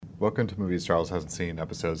Welcome to Movies Charles Hasn't Seen,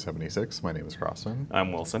 episode 76. My name is Crossman.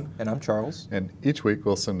 I'm Wilson. And I'm Charles. And each week,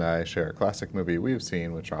 Wilson and I share a classic movie we've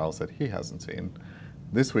seen with Charles that he hasn't seen.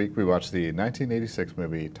 This week, we watched the 1986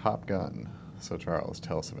 movie Top Gun. So Charles,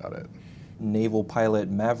 tell us about it. Naval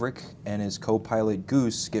pilot Maverick and his co-pilot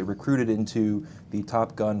Goose get recruited into the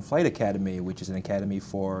Top Gun Flight Academy, which is an academy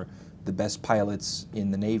for the best pilots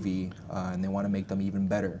in the Navy, and they want to make them even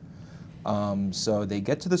better. So they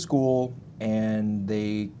get to the school, and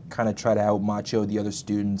they kind of try to out-macho the other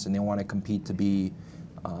students, and they want to compete to be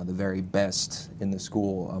the very best in the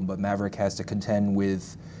school. But Maverick has to contend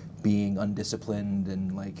with being undisciplined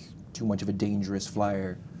and like too much of a dangerous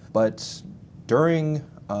flyer. But during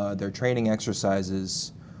their training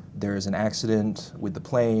exercises, there's an accident with the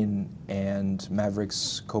plane, and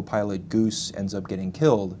Maverick's co-pilot Goose ends up getting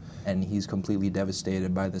killed, and he's completely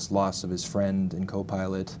devastated by this loss of his friend and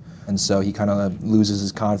co-pilot. And so he kind of loses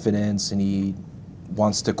his confidence, and he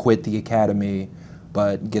wants to quit the academy,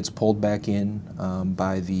 but gets pulled back in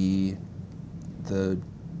by the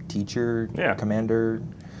teacher, commander.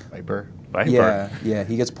 Viper. Yeah,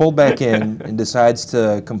 he gets pulled back in and decides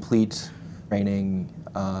to complete training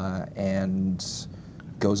and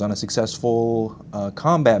goes on a successful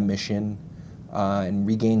combat mission and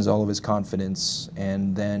regains all of his confidence,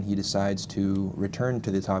 and then he decides to return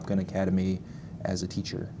to the Top Gun Academy as a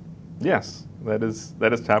teacher. Yes, that is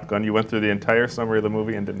Top Gun. You went through the entire summary of the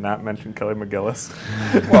movie and did not mention Kelly McGillis.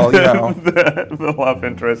 Well, you know. the love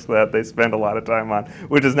interest that they spend a lot of time on,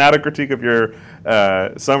 which is not a critique of your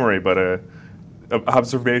summary, but an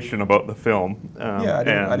observation about the film. I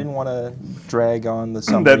didn't want to drag on the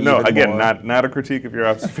summary. Not a critique of your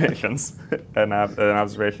observations, an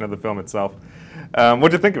observation of the film itself.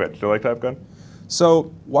 What'd you think of it? Did you like Top Gun?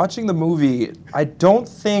 So, watching the movie, I don't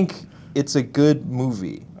think it's a good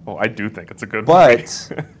movie. Oh, I do think it's a good movie.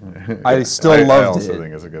 But I still loved it. I also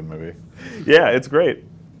think it's a good movie. Yeah, it's great.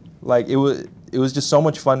 Like, it was just so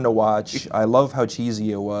much fun to watch. I love how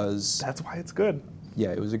cheesy it was. That's why it's good. Yeah,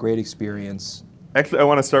 it was a great experience. Actually, I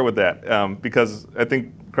want to start with that because I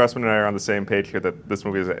think Crossman and I are on the same page here that this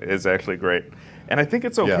movie is actually great. And I think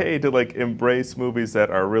it's okay to like embrace movies that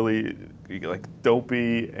are really like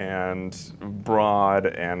dopey and broad,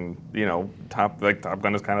 and you know, Top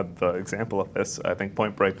Gun is kind of the example of this. I think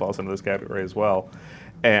Point Break falls into this category as well.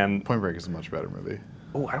 And Point Break is a much better movie.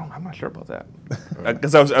 Oh, I'm not sure about that.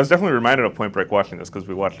 Because I was definitely reminded of Point Break watching this because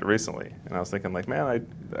we watched it recently, and I was thinking like, man,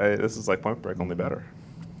 this is like Point Break, only better.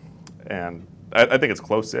 And I think it's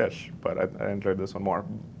close-ish, but I enjoyed this one more.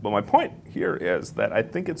 But my point here is that I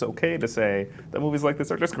think it's okay to say that movies like this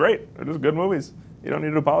are just great. They're just good movies. You don't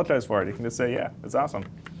need to apologize for it. You can just say, yeah, it's awesome.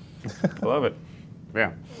 I love it.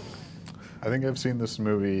 Yeah. I think I've seen this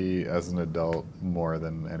movie as an adult more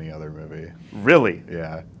than any other movie. Really?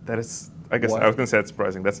 Yeah. That is, I guess what? I was going to say that's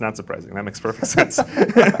surprising. That's not surprising. That makes perfect sense.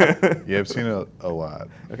 Yeah, I've seen it a lot.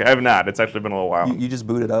 Okay, I have not. It's actually been a little while. You just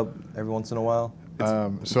boot it up every once in a while?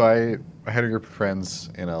 So I had a group of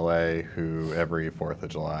friends in LA who every 4th of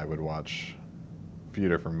July would watch a few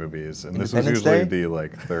different movies, and this was usually the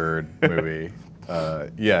like third movie.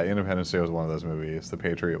 Independence Day was one of those movies. The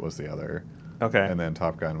Patriot was the other. Okay. And then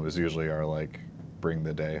Top Gun was usually our like bring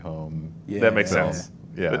the day home. Yeah. That makes sense.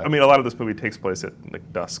 Yeah. I mean, a lot of this movie takes place at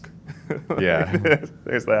like dusk. Yeah.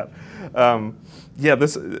 There's that. I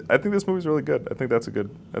think this movie's really good. I think that's a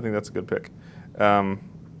good pick.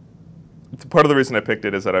 Part of the reason I picked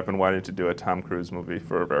it is that I've been wanting to do a Tom Cruise movie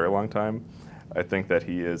for a very long time. I think that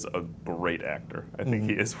he is a great actor. I think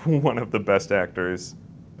he is one of the best actors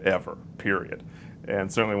ever, period. And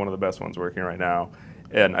certainly one of the best ones working right now.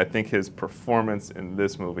 And I think his performance in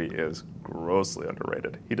this movie is grossly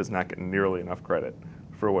underrated. He does not get nearly enough credit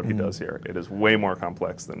for what he does here. It is way more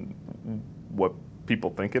complex than what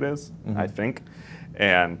people think it is, I think.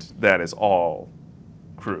 And that is all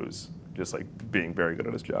Cruise, just like being very good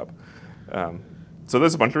at his job. So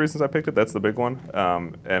there's a bunch of reasons I picked it. That's the big one.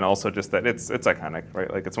 And also just that it's iconic, right?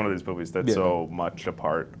 Like it's one of these movies that's so much a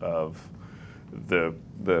part of the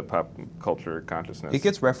pop culture consciousness. It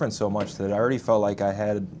gets referenced so much that I already felt like I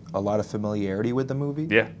had a lot of familiarity with the movie.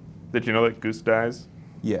 Yeah. Did you know that Goose dies?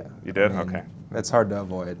 Yeah. You did? Okay. That's hard to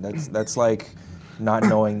avoid. That's like not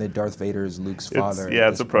knowing that Darth Vader is Luke's father.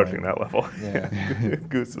 It's approaching that level. Yeah.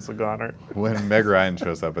 Goose is a goner. When Meg Ryan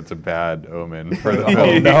shows up, it's a bad omen for the film.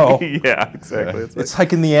 Oh, no. Yeah, exactly. It's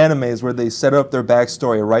like in the animes where they set up their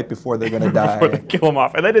backstory right before they're going to die. Before they kill him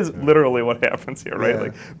off. And that is literally what happens here, right? Yeah.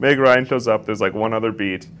 Like Meg Ryan shows up, there's like one other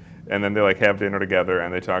beat, and then they like have dinner together,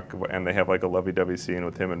 and they talk, and they have like a lovey-dovey scene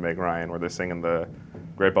with him and Meg Ryan where they're singing the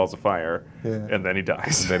Great Balls of Fire, and then he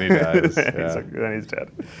dies. Then he dies. Then he's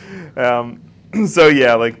dead. So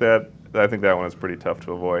yeah, like that. I think that one is pretty tough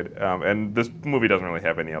to avoid. And this movie doesn't really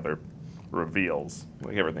have any other reveals.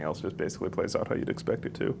 Like everything else just basically plays out how you'd expect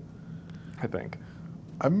it to, I think.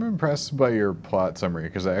 I'm impressed by your plot summary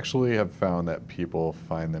because I actually have found that people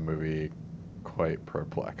find the movie quite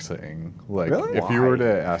perplexing. Like, Really? if you were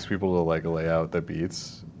to ask people to like lay out the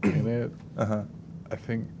beats in it, I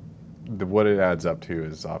think what it adds up to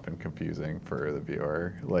is often confusing for the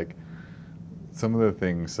viewer. Like, some of the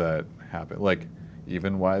things that happen, like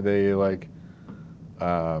even why they like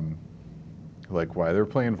why they're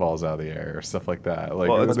playing balls out of the air or stuff like that. Like,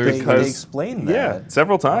 well, it's But because they explain that. yeah,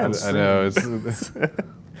 several times. I know.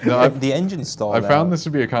 No, The engine stalled I found out. this to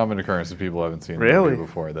be a common occurrence of people who haven't seen the Really? movie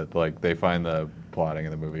before, that like they find the plotting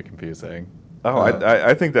in the movie confusing. Oh,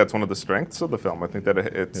 I think that's one of the strengths of the film. I think that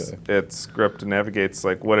its script navigates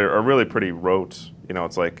like what are really pretty rote. You know,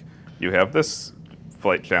 it's like you have this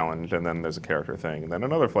flight challenge, and then there's a character thing, and then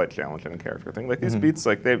another flight challenge and a character thing. Like these beats,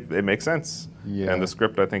 like they make sense. Yeah. And the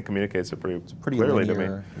script, I think, communicates it pretty clearly to me.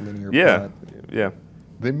 linear Yeah, plot. yeah.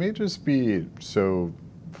 They may just be so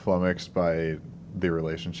flummoxed by the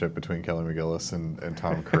relationship between Kelly McGillis and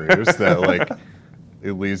Tom Cruise that like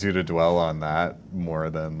it leads you to dwell on that more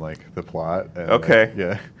than like the plot. And, Okay.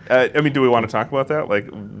 like, yeah. I mean, do we want to talk about that? Like,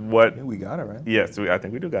 what? Yeah, we got it, right? Yes, I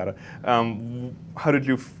think we do gotta. How did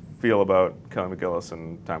you feel about Kelly McGillis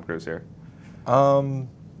and Tom Cruise here?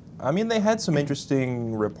 I mean, they had some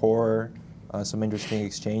interesting rapport, some interesting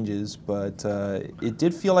exchanges, but it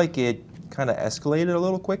did feel like it kind of escalated a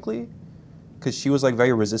little quickly because she was like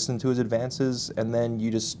very resistant to his advances, and then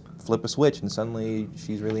you just flip a switch and suddenly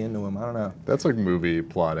she's really into him. I don't know. That's like movie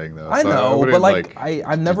plotting though. I so know, wouldn't, but like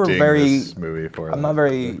I'm never ding very. this movie for I'm that. not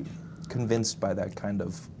very convinced by that kind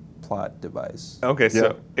of plot device. Okay,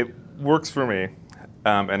 so Yeah. it works for me,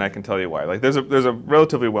 and I can tell you why. Like, there's a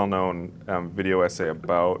relatively well-known video essay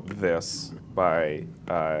about this by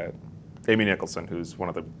Amy Nicholson, who's one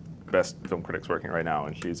of the best film critics working right now,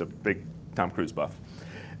 and she's a big Tom Cruise buff.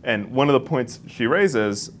 And one of the points she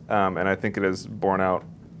raises, and I think it is borne out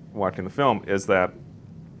watching the film, is that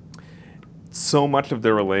so much of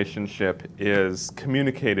their relationship is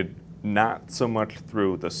communicated not so much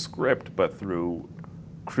through the script, but through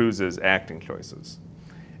Cruise's acting choices.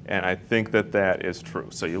 And I think that that is true.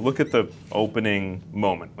 So you look at the opening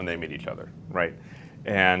moment when they meet each other, right?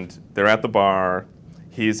 And they're at the bar.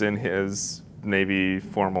 He's in his Navy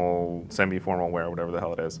formal, semi-formal wear, whatever the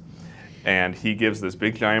hell it is. And he gives this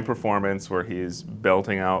big giant performance where he's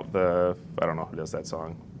belting out the, I don't know who does that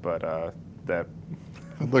song, but that.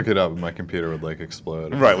 Look it up, my computer would like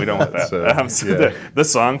explode. Right, we don't want that. So, yeah. the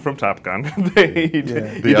song from Top Gun.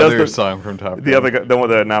 The other song from Top Gun. The other, the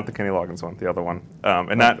one, not the Kenny Loggins one, the other one,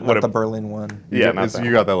 and not the Berlin one. Yeah, not that.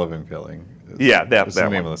 You Got That Loving Feeling. Yeah, that's the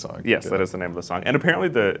that name one. of the song. Yes, Yeah. that is the name of the song. And apparently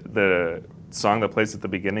the song that plays at the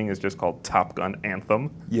beginning is just called Top Gun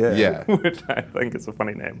Anthem. Yeah. Yeah. Which I think is a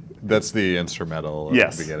funny name. That's the instrumental at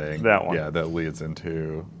Yes, the beginning. that one. Yeah, that leads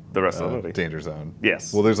into The rest of the movie. Danger Zone.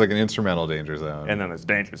 Yes. Well, there's like an instrumental Danger Zone. And then there's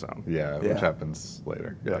Danger Zone. yeah, Yeah. which happens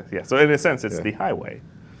later. Yeah. Yeah. So in a sense, it's Yeah. the highway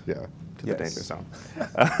Yeah. to Yes. the Danger Zone.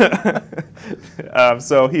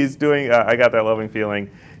 So he's doing I Got That Loving Feeling.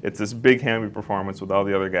 It's this big hammy performance with all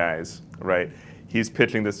the other guys, right? He's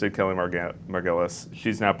pitching this to Kelly Margillis.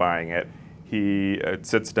 She's not buying it. He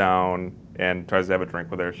sits down and tries to have a drink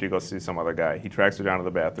with her. She goes to see some other guy. He tracks her down to the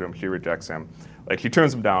bathroom. She rejects him. Like, she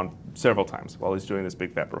turns him down several times while he's doing this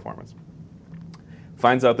big fat performance.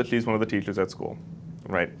 Finds out that she's one of the teachers at school,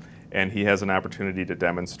 right? And he has an opportunity to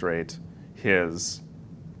demonstrate his,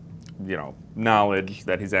 knowledge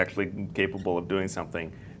that he's actually capable of doing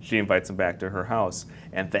something. She invites him back to her house,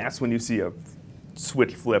 and that's when you see a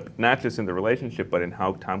switch flip, not just in the relationship, but in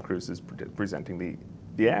how Tom Cruise is presenting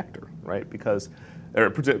the actor, right?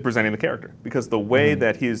 Presenting the character. Because the way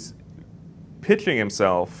that he's pitching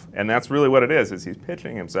himself, and that's really what it is he's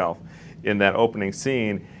pitching himself in that opening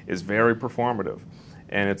scene, is very performative.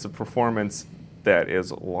 And it's a performance that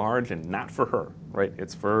is large and not for her, right?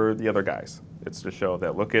 It's for the other guys. It's to show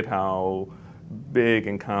that look at how big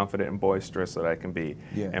and confident and boisterous that I can be.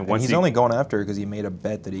 Yeah. And once he's only going after her because he made a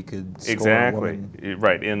bet that he could score a exactly woman.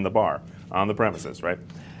 right in the bar on the premises, right?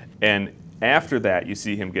 And after that, you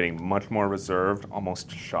see him getting much more reserved,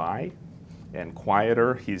 almost shy and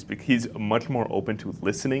quieter. He's much more open to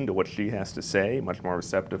listening to what she has to say, much more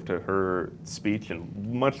receptive to her speech,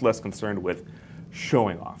 and much less concerned with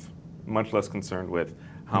showing off, much less concerned with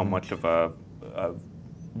how much of a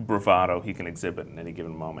bravado he can exhibit in any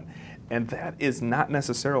given moment. And that is not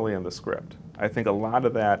necessarily in the script. I think a lot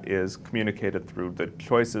of that is communicated through the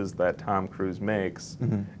choices that Tom Cruise makes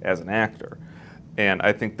as an actor. And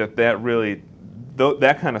I think that really,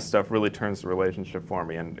 that kind of stuff really turns the relationship for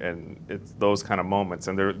me, and it's those kind of moments,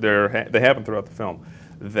 and they happen throughout the film,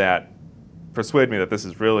 that persuade me that this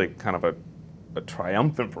is really kind of a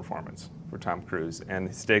triumphant performance for Tom Cruise, and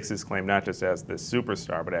he stakes his claim not just as this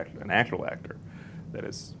superstar, but an actual actor that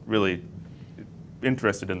is really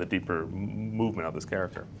interested in the deeper movement of this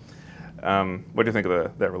character. What do you think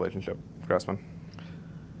of that relationship, Grossman?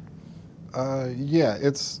 Yeah,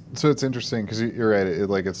 it's interesting because you're right.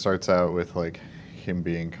 It starts out with like him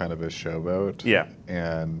being kind of a showboat. Yeah.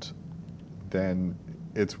 And then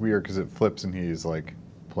it's weird because it flips and he's like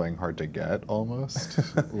playing hard to get almost.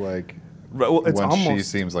 Like well, it's when almost, she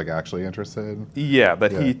seems like actually interested. Yeah,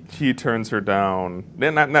 that he turns her down.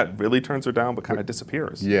 Not really turns her down, but kind of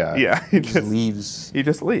disappears. Yeah. Yeah. He just leaves. He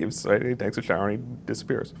just leaves. Right? He takes a shower and he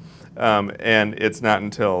disappears. And it's not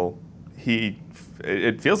until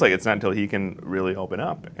it feels like it's not until he can really open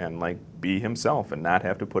up and like be himself and not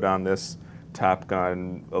have to put on this Top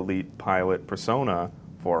Gun elite pilot persona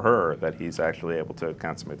for her that he's actually able to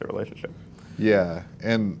consummate the relationship. Yeah,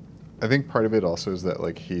 and I think part of it also is that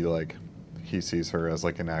like he sees her as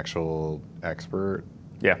like an actual expert.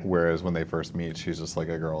 Yeah. Whereas when they first meet, she's just like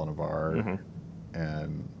a girl in a bar,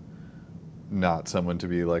 and not someone to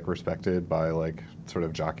be like respected by like sort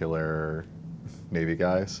of jocular Navy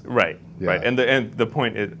guys. Right. Yeah. Right. And the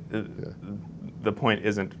point is, the point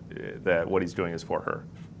isn't that what he's doing is for her.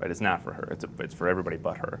 Right. It's not for her. It's for everybody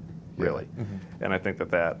but her, really. Yeah. And I think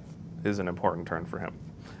that is an important turn for him.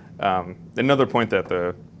 Another point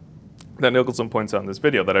that Nicholson points out in this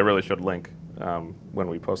video that I really should link when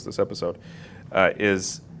we post this episode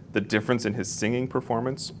is the difference in his singing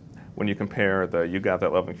performance when you compare the "You Got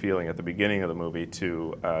That Loving Feeling" at the beginning of the movie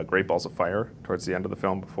to "Great Balls of Fire" towards the end of the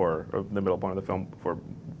film, or the middle point of the film before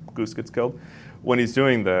Goose gets killed. When he's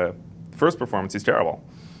doing the first performance, he's terrible,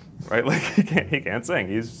 right? Like he can't sing.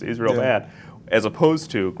 He's real bad, as opposed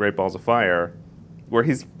to "Great Balls of Fire," where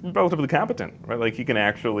he's relatively competent, right? Like he can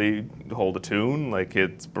actually hold a tune. Like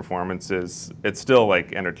his performance it's still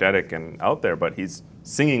like energetic and out there, but he's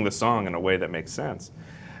singing the song in a way that makes sense.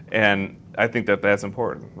 And I think that's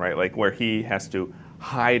important, right? Like where he has to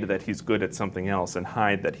hide that he's good at something else and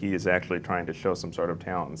hide that he is actually trying to show some sort of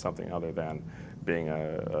talent in something other than being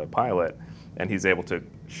a pilot. And he's able to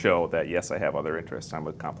show that, yes, I have other interests. I'm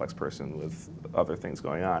a complex person with other things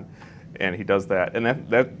going on. And he does that. And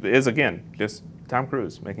that is, again, just Tom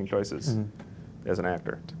Cruise making choices as an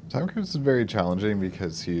actor. Tom Cruise is very challenging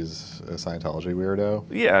because he's a Scientology weirdo.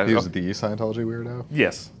 Yeah. He's the Scientology weirdo.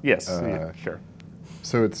 Yes. Yeah, sure.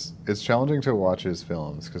 So it's challenging to watch his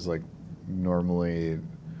films because like normally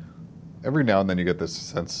every now and then you get this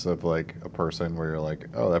sense of like a person where you're like,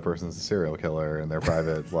 oh, that person's a serial killer in their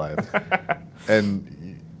private life.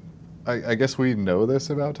 And I guess we know this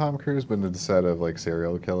about Tom Cruise, but instead of like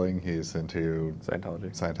serial killing, he's into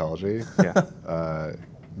Scientology. Yeah.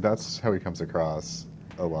 That's how he comes across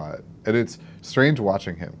a lot. And it's strange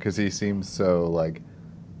watching him because he seems so like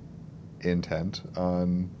intent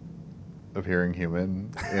on appearing human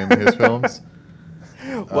in his films.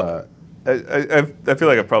 Well, I feel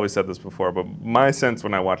like I've probably said this before, but my sense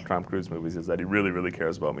when I watch Tom Cruise movies is that he really, really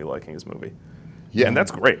cares about me liking his movie. Yeah, and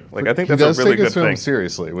that's great. Like I think that's a really good thing. He does take his film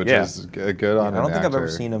seriously, which is good on an actor. I don't think I've ever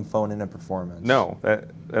seen him phone in a performance. No,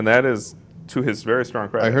 that is to his very strong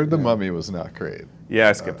credit. I heard The Mummy was not great. Yeah,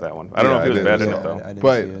 I skipped that one. I don't know if he was bad in it though.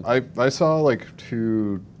 But I saw like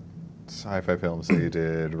 2 sci-fi films that he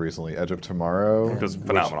did recently. Edge of Tomorrow, which was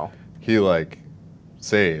phenomenal. He like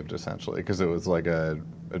saved essentially because it was like a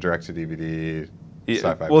direct-to-DVD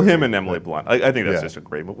sci-fi well, movie. Him and Emily Blunt. I think that's just a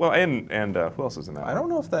great movie. Well, and who else is in that? I don't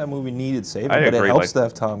know if that movie needed saving, but it helps to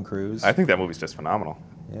have Tom Cruise. I think that movie's just phenomenal.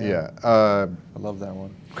 Yeah. I love that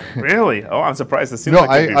one. Really? Oh, I'm surprised. It seems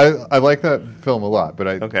I like that film a lot, but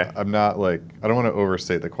I'm not like I don't want to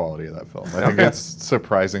overstate the quality of that film. I think it's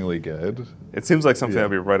surprisingly good. It seems like something that'd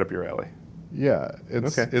be right up your alley. Yeah,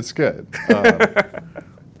 it's good.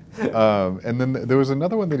 And then there was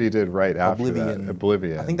another one that he did right after that,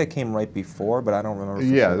 Oblivion. I think that came right before, but I don't remember.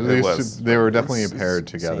 They were definitely paired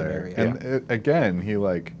together. And again, he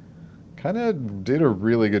like kind of did a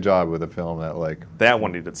really good job with a film that like that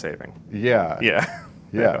one needed saving. Yeah.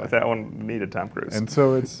 That one needed Tom Cruise. And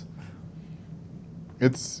so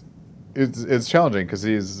it's challenging because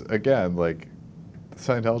he's again like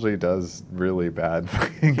Scientology does really bad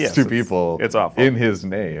things to people. It's awful in his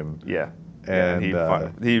name. Yeah. And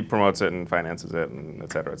he promotes it and finances it and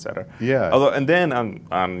et cetera, et cetera. Yeah. Although, and then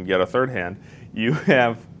on yet a third hand, you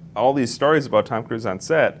have all these stories about Tom Cruise on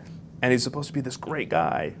set, and he's supposed to be this great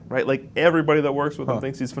guy, right? Like everybody that works with him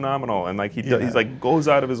thinks he's phenomenal, and like he's like goes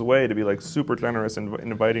out of his way to be like super generous and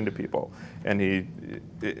inviting to people, and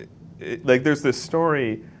like there's this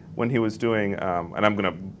story when he was doing, and I'm going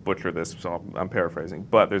to butcher this, so I'm paraphrasing,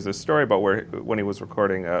 but there's this story about where when he was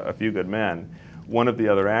recording A Few Good Men, one of the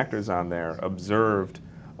other actors on there observed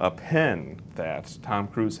a pen that Tom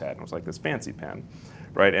Cruise had, and it was like this fancy pen,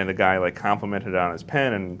 right? And the guy like complimented on his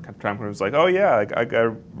pen, and Tom Cruise was like, "Oh yeah, I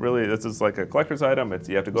really, this is like a collector's item.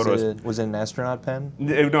 You have to go was it an astronaut pen?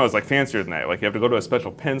 No, it's like fancier than that. Like you have to go to a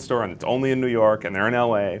special pen store, and it's only in New York, and they're in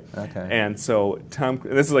L.A. Okay. And so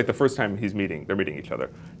this is like the first time they're meeting each other.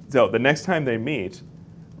 So the next time they meet,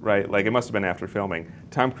 right? Like it must have been after filming.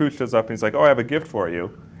 Tom Cruise shows up and he's like, "Oh, I have a gift for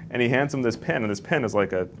you," and he hands him this pen, and this pen is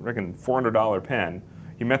like a freaking $400 pen.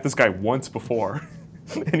 He met this guy once before.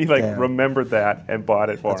 And he remembered that and bought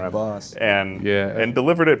it for him. Boss. And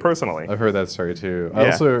delivered it personally. I've heard that story too. Yeah. I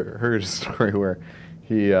also heard a story where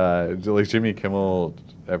he like Jimmy Kimmel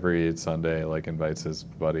every Sunday like invites his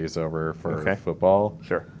buddies over for football.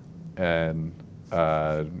 Sure. And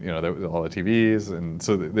all the TVs, and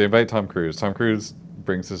so they invite Tom Cruise. Tom Cruise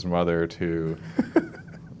brings his mother to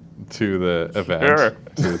the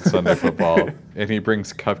event, to Sunday football, and he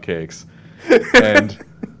brings cupcakes, and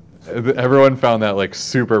everyone found that like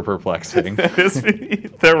super perplexing.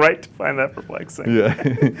 They're right to find that perplexing.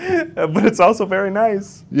 Yeah. But it's also very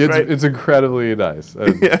nice. Yeah, right? it's incredibly nice.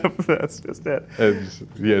 And, yeah, that's just it.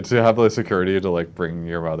 And to have the security to like bring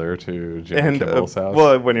your mother to Jimmy Kimmel's house.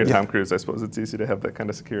 Well, when you're Tom Cruise, I suppose it's easy to have that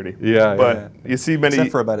kind of security. Yeah. But you see many.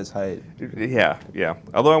 Except for about his height. Yeah.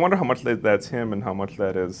 Although I wonder how much that's him and how much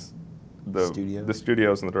that is the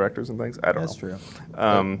studios and the directors and things. I don't know. That's true.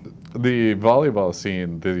 The volleyball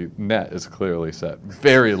scene, the net is clearly set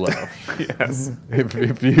very low. Yes.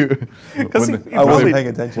 if you, I wasn't paying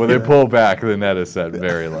attention. When they pull back, the net is set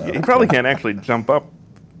very low. You probably can't actually jump up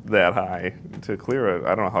that high to clear it.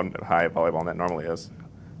 I don't know how high a volleyball net normally is.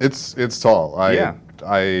 It's tall.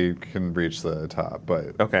 I can reach the top,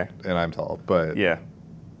 but and I'm tall, but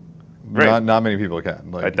not many people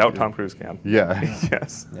can. Like, I doubt Tom Cruise can. Yeah.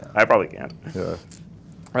 Yes. Yeah. I probably can't. Yeah.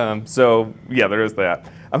 So there is that.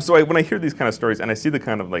 So when I hear these kind of stories and I see the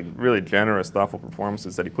kind of like really generous, thoughtful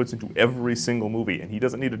performances that he puts into every single movie, and he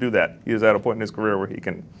doesn't need to do that. He is at a point in his career where he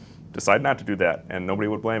can decide not to do that, and nobody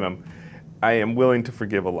would blame him. I am willing to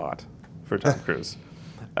forgive a lot for Tom Cruise.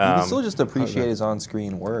 You can still just appreciate his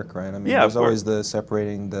on-screen work, right? I mean, there's always the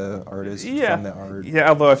separating the artist from the art. Yeah,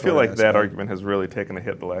 although I feel like that argument has really taken a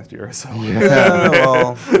hit the last year or so.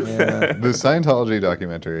 The Scientology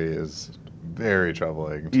documentary is very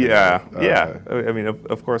troubling. I mean,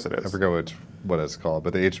 of course it is. I forget what it's called,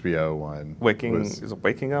 but the HBO one. Is it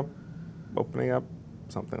Waking Up? Opening Up?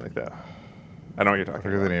 Something like that. I know what you're talking about.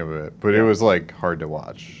 I forget the name of it, but it was like hard to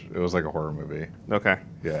watch. It was like a horror movie. Okay.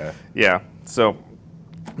 Yeah. Yeah. So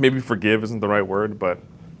maybe forgive isn't the right word, but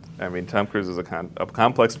I mean, Tom Cruise is a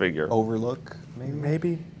complex figure. Overlook,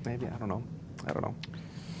 maybe? Maybe. I don't know.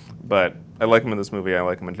 But I like him in this movie. I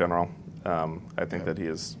like him in general. I think that he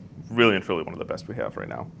is really and truly one of the best we have right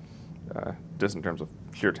now, just in terms of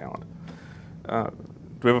sheer talent. Do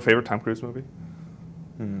we have a favorite Tom Cruise movie?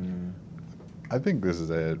 I think this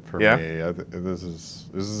is it for me. This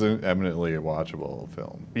is an eminently watchable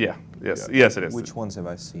film. Yeah. Yes. Yeah. Yes, it is. Which ones have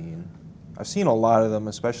I seen? I've seen a lot of them,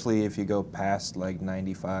 especially if you go past like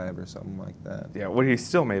 95 or something like that. Yeah. Well, he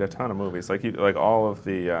still made a ton of movies. Like all of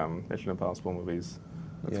the Mission Impossible movies.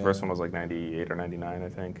 The first one was like 98 or 99, I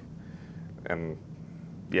think. And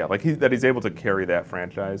yeah, like he's able to carry that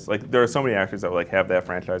franchise. Like there are so many actors that would like have that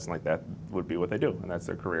franchise and like that would be what they do, and that's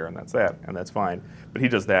their career, and that's that, and that's fine. But he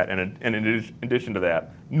does that, and in addition to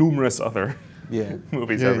that, numerous other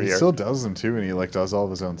movies every year. He still does them too, and he like does all of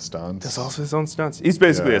his own stunts. Does all of his own stunts. He's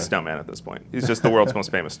basically a stuntman at this point. He's just the world's most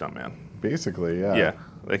famous stuntman. Basically, yeah. Yeah,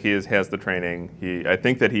 like he has the training. I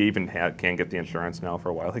think that he even can get the insurance now. For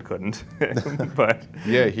a while, he couldn't. But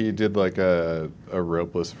yeah, he did like a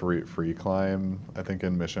ropeless free climb. I think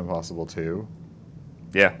in Mission Impossible 2.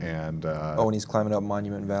 Yeah. And and he's climbing up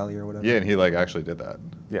Monument Valley or whatever. Yeah, and he like actually did that.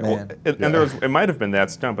 Yeah. Well, and there was it might have been that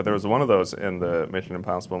stunt, but there was one of those in the Mission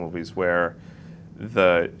Impossible movies where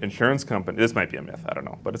the insurance company, this might be a myth, I don't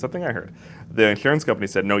know, but it's something I heard. The insurance company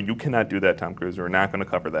said, "No, you cannot do that, Tom Cruise. We're not going to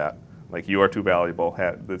cover that. Like, you are too valuable.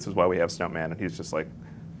 This is why we have stuntman." And he's just like,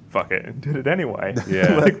 fuck it, and did it anyway.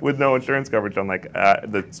 Yeah. Like, with no insurance coverage. I'm like,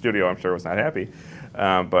 the studio, I'm sure, was not happy.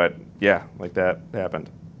 But yeah, like that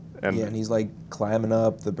happened. And he's like climbing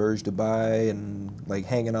up the Burj Dubai and like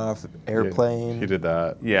hanging off airplane. He did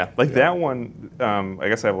that. Yeah, that one, I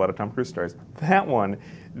guess I have a lot of Tom Cruise stories. That one,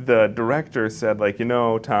 the director said, like,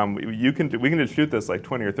 Tom, we can just shoot this like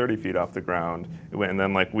 20 or 30 feet off the ground, and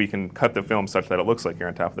then like we can cut the film such that it looks like you're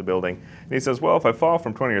on top of the building. And he says, well, if I fall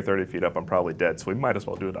from 20 or 30 feet up, I'm probably dead, so we might as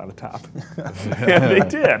well do it on the top. And they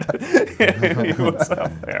did. And he was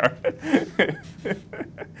up there.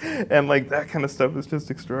 And like that kind of stuff is just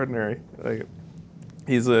extraordinary. Like,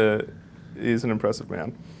 he's an impressive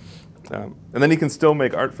man. And then he can still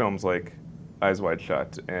make art films like Eyes Wide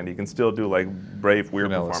Shut, and he can still do like brave, weird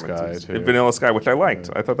Vanilla performances. Sky, too. Vanilla Sky, which I liked.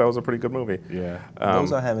 Yeah. I thought that was a pretty good movie. Yeah.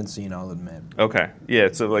 Those I haven't seen, I'll admit. Okay. Yeah.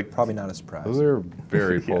 So like Probably not a surprise. Those are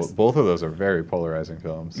very Yes. both of those are very polarizing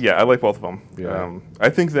films. Yeah, I like both of them. Yeah. I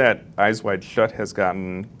think that Eyes Wide Shut has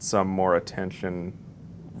gotten some more attention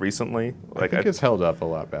recently. I think it's held up a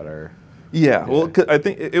lot better. Yeah. Well, 'cause I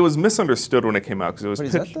think it was misunderstood when it came out because it was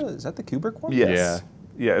Wait, pitched. is that the Kubrick one? Yes.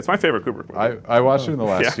 Yeah, it's my favorite Kubrick movie. I watched it in the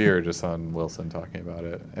last Yeah. year just on Wilson talking about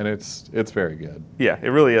it, and it's very good. Yeah, it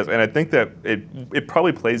really is, and I think that it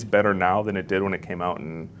probably plays better now than it did when it came out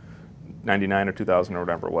in '99 or 2000 or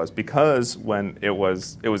whatever it was, because when it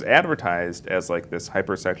was advertised as like this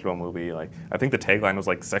hypersexual movie. Like I think the tagline was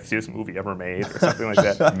like "sexiest movie ever made" or something like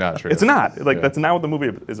that. Not true. It's not. Like Yeah. that's not what the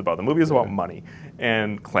movie is about. The movie is about money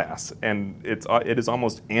and class, and it is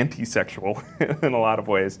almost anti-sexual in a lot of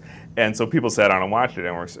ways. And so people sat down and watched it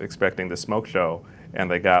and were expecting the smoke show,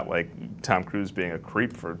 and they got like Tom Cruise being a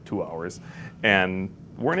creep for 2 hours, and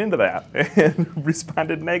weren't into that and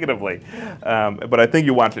responded negatively. But I think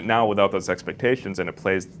you watch it now without those expectations, and it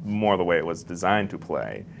plays more the way it was designed to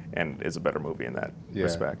play, and is a better movie in that Yeah,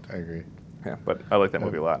 respect. I agree. Yeah, but I like that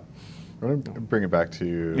movie a lot. I want to bring it back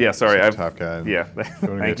to Yeah, sorry, Top Gun. yeah, I don't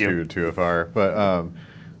want thank to you. get too far, but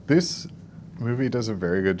this movie does a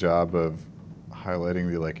very good job of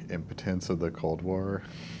highlighting the like impotence of the Cold War.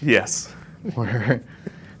 Yes. Where,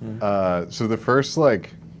 so the first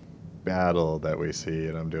like battle that we see,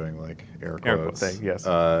 and I'm doing like air Air quote quotes. thing, yes.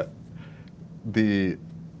 The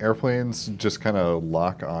airplanes just kind of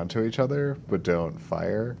lock onto each other but don't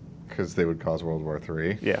fire because they would cause World War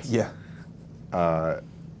III. Yes. Yeah.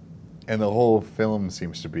 And the whole film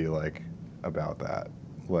seems to be like about that.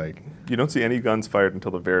 Like, You don't see any guns fired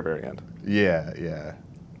until the very, very end. yeah.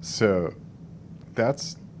 So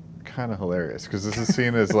that's kind of hilarious because this is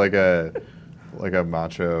seen as like a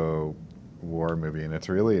macho war movie, and it's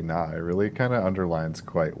really not. It really kind of underlines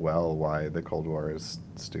quite well why the Cold War is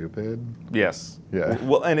stupid. Yes. Yeah.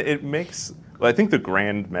 Well, and it makes. Well, I think the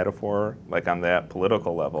grand metaphor, like on that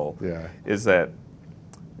political level, Yeah. is that.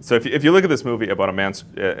 So if you look at this movie about a man,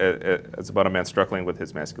 it's about a man struggling with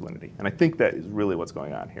his masculinity, and I think that is really what's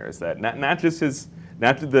going on here. Is that not just his,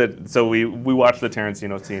 not the. So we watched the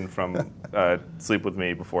Tarantino scene from Sleep with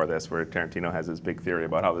Me before this, where Tarantino has his big theory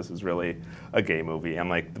about how this is really a gay movie, and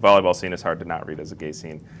like the volleyball scene is hard to not read as a gay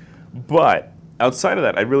scene. But outside of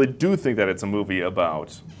that, I really do think that it's a movie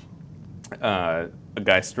about a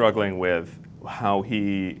guy struggling with how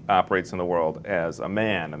he operates in the world as a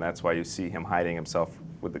man, and that's why you see him hiding himself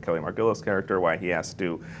with the Kelly Margulies character, why he has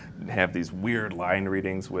to have these weird line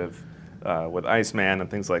readings with Iceman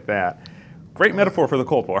and things like that. Great metaphor for the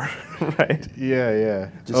Cold War, right? Yeah.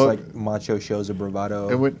 Just like macho shows of bravado.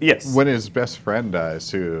 And Yes. when his best friend dies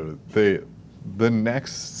too, the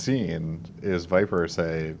next scene is Viper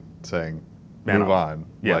saying, Man "Move up." on."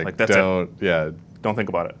 Yeah, like, that's it. Don't think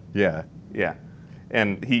about it. Yeah. Yeah.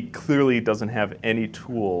 And he clearly doesn't have any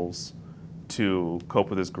tools to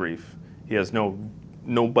cope with his grief. He has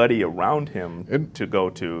nobody around him to go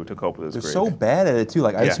to cope with his They're grief. so bad at it too.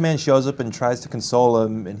 Like Yeah. Iceman shows up and tries to console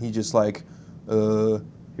him, and he just like, He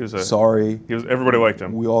was sorry. everybody liked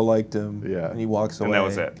him. We all liked him. Yeah. And he walks away. And that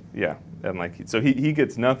was it. Yeah. And like so he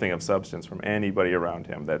gets nothing of substance from anybody around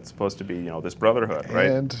him that's supposed to be, this brotherhood,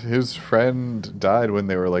 right? And his friend died when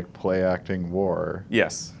they were like play acting war.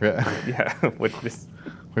 Yes. Yeah. Yeah. Which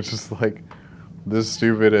is like the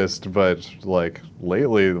stupidest, but like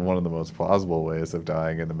lately one of the most plausible ways of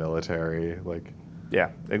dying in the military. Like,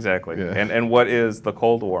 yeah, exactly. Yeah. And what is the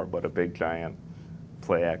Cold War but a big giant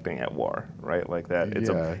play acting at war, right? Like that.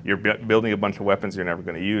 Yeah. You're building a bunch of weapons you're never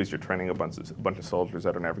going to use. You're training a bunch of soldiers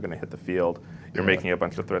that are never going to hit the field. You're Yeah. making a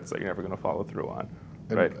bunch of threats that you're never going to follow through on.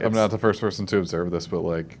 and Right? I'm not the first person to observe this, but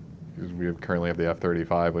like we currently have the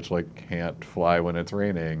F-35, which like can't fly when it's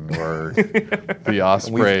raining, or the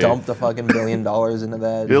Osprey. We've dumped a fucking $1 billion into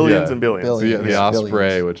that. Billions Yeah. and billions. Billions. The Yeah. Osprey,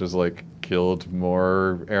 Billions. which is like killed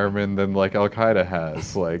more airmen than like Al Qaeda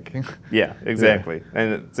has. Like, Yeah, exactly.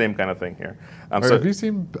 And same kind of thing here. Right, have you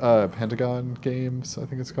seen Pentagon Games? I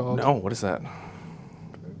think it's called. No, what is that?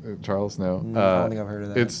 Charles, no. I don't think I've heard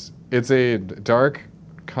of that. It's a dark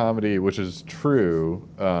comedy, which is true,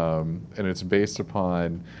 and it's based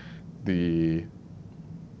upon the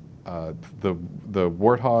the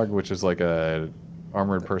Warthog, which is like a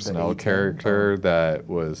armored personnel character that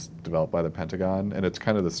was developed by the Pentagon, and it's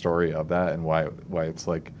kind of the story of that and why it's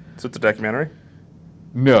like. So it's a documentary?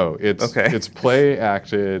 No, it's play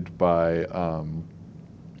acted by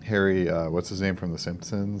Harry. What's his name from The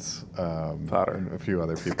Simpsons? Potter. And a few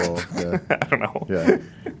other people. Yeah. I don't know.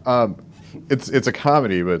 Yeah. It's a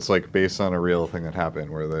comedy, but it's like based on a real thing that happened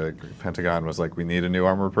where the Pentagon was like, we need a new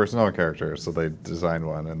armored personnel character, so they designed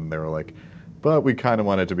one, and they were like, but we kind of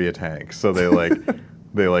want it to be a tank, so they like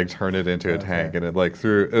turn it into a tank, and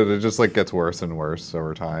it just like gets worse and worse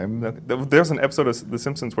over time. There's an episode of The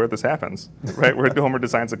Simpsons where this happens, right? Where Homer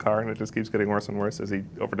designs a car and it just keeps getting worse and worse as he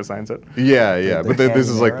over designs it. Yeah, but this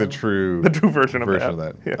is like the true version of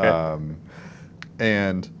that. Yeah.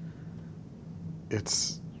 And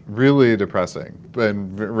it's really depressing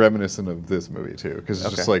and reminiscent of this movie too, because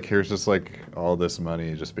it's just like here's just like all this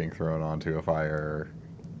money just being thrown onto a fire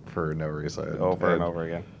for no reason over and over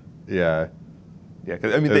again. Yeah. Yeah,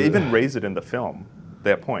 because I mean, they even raise it in the film,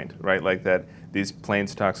 that point, right? Like that these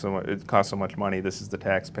planes cost so much money. This is the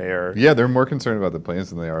taxpayer. Yeah, they're more concerned about the planes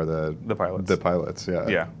than they are the pilots. The pilots, yeah.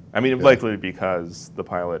 Yeah, I mean, likely because the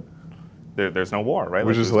pilot, there's no war, right?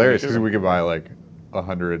 Which is hilarious because we could buy like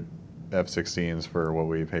 100 F-16s for what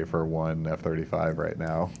we pay for one F-35 right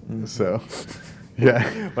now. Mm-hmm. So,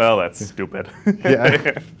 yeah. Well, that's stupid.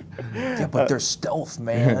 Yeah. Yeah, but they're stealth,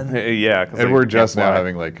 man. Yeah. And we're just now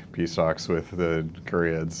having like peace talks with the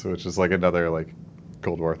Koreans, which is like another like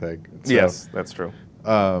Cold War thing. So, yes, that's true.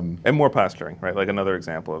 And more posturing, right? Like another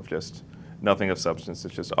example of just nothing of substance.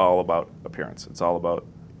 It's just all about appearance. It's all about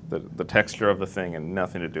the texture of the thing and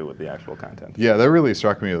nothing to do with the actual content. Yeah, that really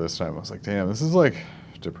struck me this time. I was like, damn, this is like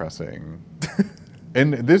depressing.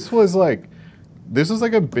 And this was like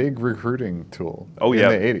a big recruiting tool in the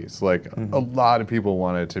 80s. Like, a lot of people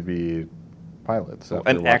wanted to be pilots.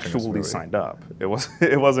 And actually signed up. It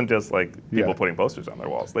wasn't just like people putting posters on their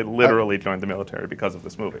walls. They literally joined the military because of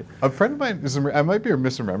this movie. A friend of mine, I might be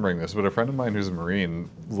misremembering this, but a friend of mine who's a Marine,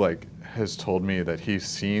 like, has told me that he's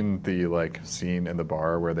seen the like scene in the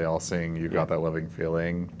bar where they all sing "You Got That Loving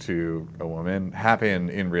Feeling" to a woman happen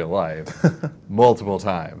in real life multiple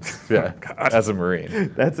times. Yeah, as a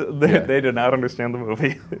Marine. They did not understand the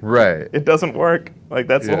movie. Right. It doesn't work. Like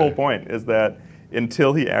that's the whole point. Is that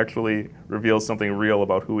until he actually reveals something real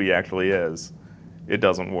about who he actually is, it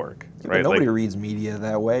doesn't work. Yeah, right? But nobody reads media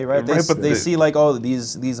that way, right? They see like, oh,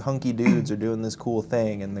 these hunky dudes are doing this cool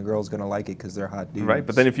thing, and the girl's gonna like it because they're hot dudes. Right,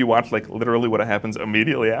 but then if you watch like literally what happens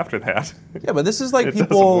immediately after that. Yeah, but this is like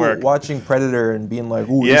people watching Predator and being like,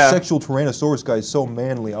 ooh, this sexual Tyrannosaurus guy is so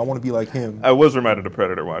manly. I want to be like him. I was reminded of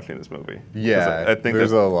Predator watching this movie. Yeah, I think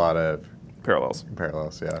there's a lot of parallels.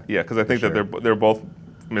 Yeah. Yeah, because I think that they're both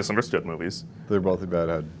misunderstood movies. They're both about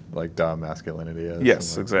how like dumb masculinity is.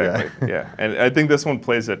 Yes, exactly. Yeah, and I think this one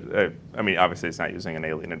plays it. I mean, obviously, it's not using an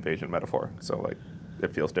alien invasion metaphor, so like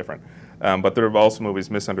it feels different. But there are also movies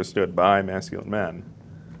misunderstood by masculine men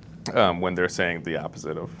when they're saying the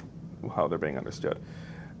opposite of how they're being understood.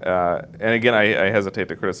 And again, I hesitate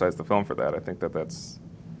to criticize the film for that. I think that's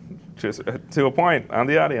just to a point on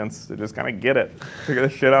the audience to just kind of get it. Figure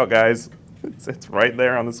this shit out, guys. It's right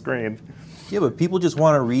there on the screen. Yeah, but people just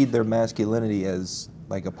want to read their masculinity as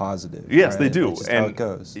like a positive. Yes, right? they do. That's just and how it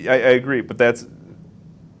goes. I agree, but that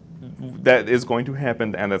is going to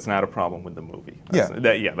happen, and that's not a problem with the movie.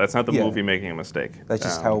 That's not the movie making a mistake. That's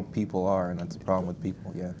just how people are, and that's the problem with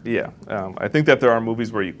people. Yeah. I think that there are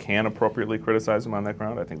movies where you can appropriately criticize them on that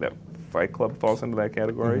ground. I think that Fight Club falls into that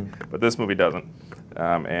category, but this movie doesn't,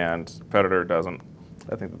 and Predator doesn't.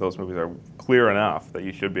 I think that those movies are clear enough that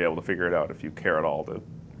you should be able to figure it out if you care at all to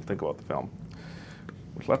think about the film,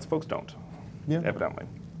 which lots of folks don't, evidently.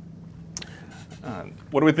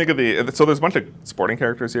 What do we think of so there's a bunch of sporting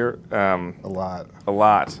characters here. A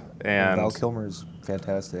lot. And Val Kilmer's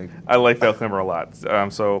fantastic. I like Val Kilmer a lot.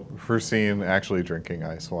 So first scene actually drinking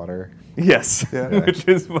ice water. Yes, which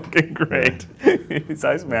is fucking great. He's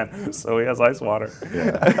Iceman, so he has ice water.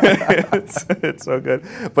 Yeah. it's so good.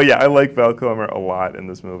 But yeah, I like Val Kilmer a lot in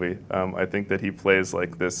this movie. I think that he plays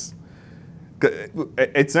like this.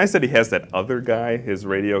 It's nice that he has that other guy, his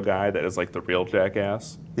radio guy, that is like the real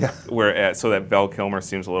jackass. Yeah. So that Val Kilmer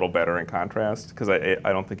seems a little better in contrast, because I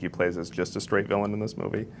don't think he plays as just a straight villain in this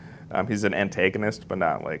movie. He's an antagonist, but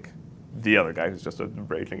not like the other guy who's just a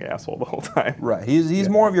raging asshole the whole time. Right. He's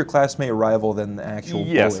more of your classmate rival than the actual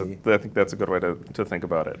bully. Yes, I think that's a good way to think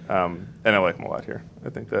about it. And I like him a lot here.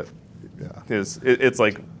 I think that it's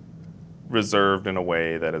like reserved in a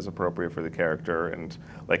way that is appropriate for the character and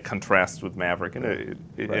like contrasts with Maverick, and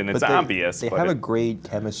it's obvious. They have a great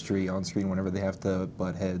chemistry on screen whenever they have to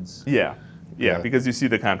butt heads. Yeah, Yeah, Yeah. because you see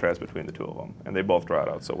the contrast between the two of them, and they both draw it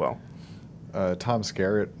out so well. Tom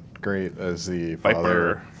Skerritt, great as the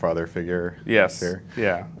Viper. father figure. Yes. Here.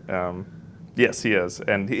 Yeah. Yes, he is,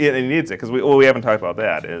 and he needs it because we haven't talked about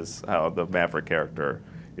that. Is how the Maverick character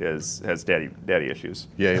has daddy issues.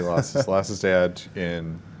 Yeah, he lost his dad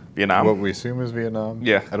in Vietnam. what we assume is Vietnam.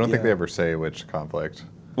 Yeah. I don't think Yeah. they ever say which conflict.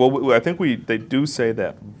 Well, I think they do say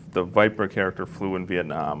that the Viper character flew in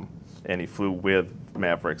Vietnam, and he flew with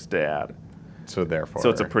Maverick's dad. So therefore, So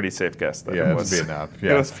it's a pretty safe guess that yeah, it was it's Vietnam. it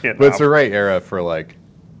Yeah, was Vietnam. but it's the right era for like,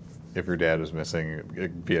 if your dad was missing,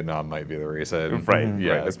 Vietnam might be the reason. Right,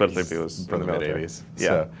 Yeah, right, especially if he was from in the the mid military. '80s. Yeah.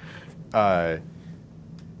 So,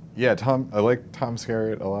 yeah, I like Tom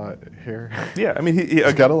Skerritt a lot here. Yeah, I mean,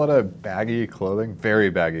 He's got a lot of baggy clothing, very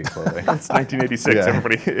baggy clothing. It's 1986. Yeah.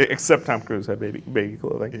 Everybody except Tom Cruise had baggy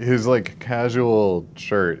clothing. His like casual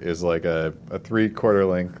shirt is like a 3/4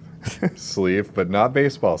 length sleeve, but not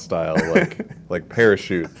baseball style, like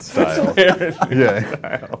parachute style.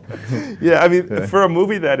 Yeah. Yeah, I mean, for a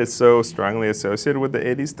movie that is so strongly associated with the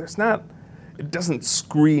 80s, it doesn't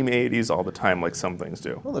scream 80s all the time like some things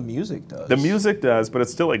do. Well, the music does. The music does, but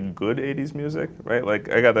it's still like good 80s music, right?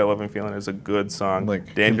 Like, I Got That Loving Feeling is a good song.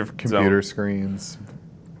 Like Danger computer Zone. screens.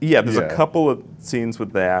 Yeah, there's a Yeah. couple of scenes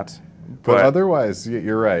with that. But otherwise,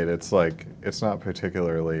 you're right. It's like, it's not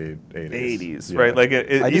particularly 80s. 80s, Yeah. right? Like,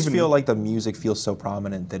 I just even, feel like the music feels so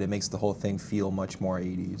prominent that it makes the whole thing feel much more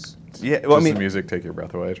 80s. yeah, well, I Does mean, the music take your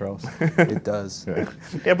breath away, Charles? It does. Yeah.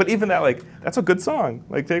 yeah, but even that, like, that's a good song.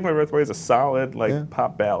 Like, Take My Breath Away is a solid, like, Yeah.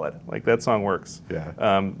 pop ballad. Like, that song works.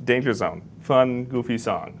 Yeah. Danger Zone, fun, goofy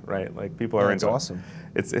song, right? Like, people are Yeah, into it's it. awesome.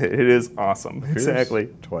 It is awesome. Appears Exactly.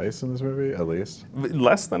 Twice in this movie, at least.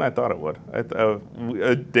 Less than I thought it would.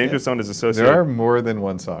 Danger Zone is associated. There are more than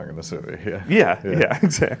one song in this movie. Yeah. Yeah,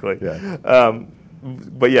 exactly. Yeah.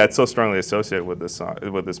 But yeah, it's so strongly associated with this song,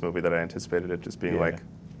 with this movie that I anticipated it just being Yeah. like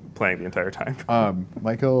playing the entire time.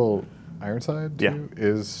 Michael Ironside Yeah. too,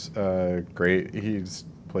 is great. He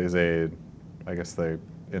plays the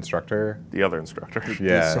instructor. The other instructor.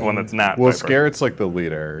 Yeah. The one that's not. Well, Viper. Skerritt's like the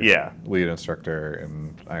leader. Yeah. Lead instructor,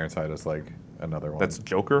 and Ironside is like another one. That's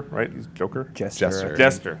Joker, right? He's Joker. Jester.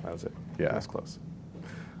 Jester. That was it. Yeah. That's close.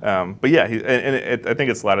 But yeah, I think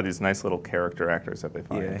it's a lot of these nice little character actors that they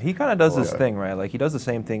find. Yeah, he kind of does this Yeah. thing, right? Like, he does the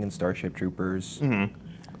same thing in Starship Troopers. Mm-hmm.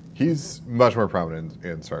 He's much more prominent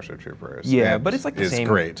in Starship Troopers. Yeah, and but it's like the is same.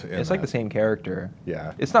 great. It's like the same character.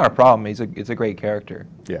 Yeah. It's not a problem. It's a great character.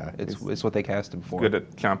 Yeah. It's what they cast him for. Good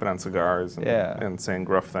at chomping on cigars and, Yeah. and saying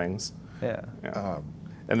gruff things. Yeah. Yeah.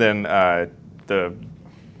 And then I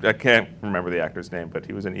can't remember the actor's name, but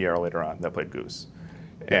he was in ER later on that played Goose.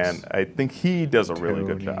 Yes. And I think he does a really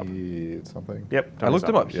good job. Tony something. Yep. I Tony looked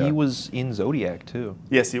him up. something. Yeah. He was in Zodiac too.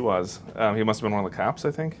 Yes, he was. He must have been one of the cops,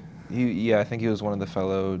 I think. I think he was one of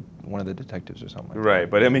the detectives or something. Like Right, that.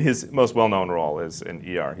 but I mean, his most well-known role is in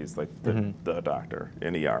ER. He's like Mhm. the doctor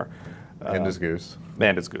in ER. And his goose.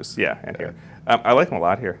 And his Goose, yeah, and Yeah. here. I like him a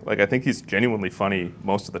lot here. Like, I think he's genuinely funny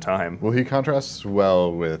most of the time. Well, he contrasts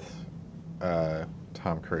well with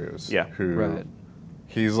Tom Cruise. Yeah. Who Right.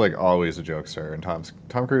 he's like always a jokester, and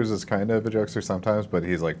Tom Cruise is kind of a jokester sometimes, but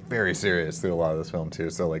he's like very serious through a lot of this film too.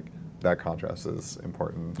 So like that contrast is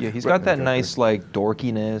important. Yeah, he's Right. got that Joker. nice like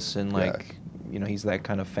dorkiness and Yeah. like he's that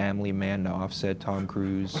kind of family man to offset Tom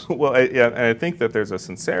Cruise. Well, I think that there's a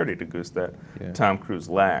sincerity to Goose that Yeah. Tom Cruise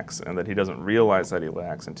lacks, and that he doesn't realize that he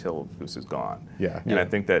lacks until Goose is gone. Yeah. And I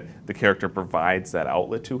think that the character provides that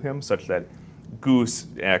outlet to him, such that Goose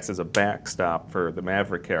acts as a backstop for the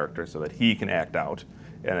Maverick character, so that he can act out,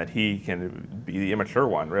 and that he can be the immature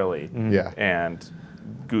one, really. Yeah. And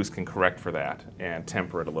Goose can correct for that and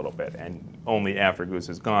temper it a little bit. And only after Goose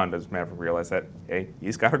is gone does Maverick realize that, hey,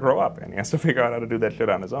 he's got to grow up and he has to figure out how to do that shit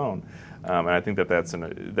on his own. And I think that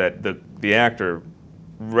the actor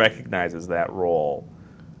recognizes that role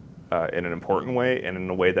in an important way, and in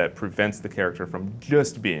a way that prevents the character from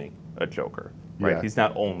just being a Joker. Right? Yeah. He's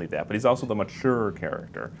not only that, but he's also the mature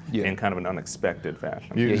character Yeah. in kind of an unexpected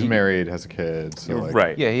fashion. He's he- married, has a kid. So like,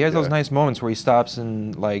 Right. Yeah, he has those Yeah. nice moments where he stops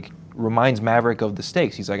and like reminds Maverick of the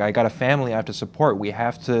stakes. He's like, I got a family I have to support. We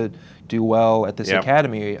have to do well at this Yep.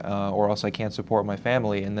 academy, or else I can't support my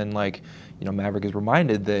family. And then like, Maverick is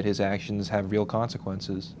reminded that his actions have real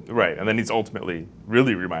consequences. Right, and then he's ultimately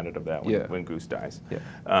really reminded of that Yeah. when Goose dies.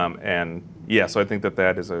 Yeah. So I think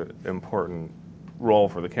that is an important role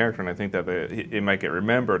for the character, and I think that it might get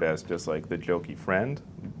remembered as just like the jokey friend,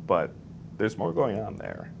 but there's more going on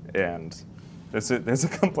there, and there's a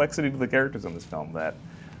complexity to the characters in this film that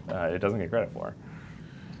it doesn't get credit for.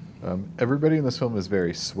 Everybody in this film is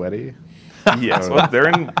very sweaty. Yes, well,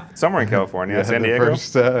 they're somewhere in California, Yeah, San the Diego.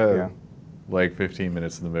 first, Yeah. like 15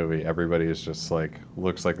 minutes of the movie, everybody is just like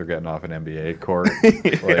looks like they're getting off an NBA court.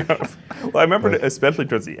 Well, I remember especially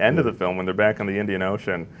towards the end of the film when they're back on the Indian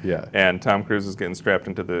Ocean. Yeah. And Tom Cruise is getting strapped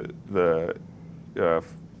into the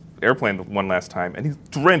airplane one last time, and he's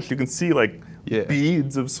drenched. You can see like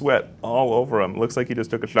beads of sweat all over him. Looks like he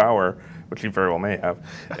just took a shower, which he very well may have.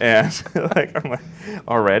 And like I'm like,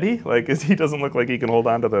 already? Like he doesn't look like he can hold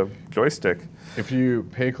on to the joystick. If you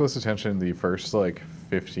pay close attention, the first like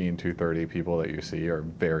 15 to 30 people that you see are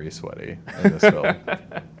very sweaty in this film.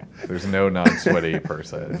 There's no non-sweaty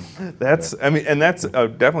person. That's I mean, and that's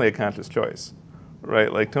definitely a conscious choice,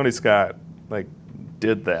 right? Like Tony Scott like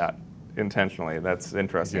did that intentionally. That's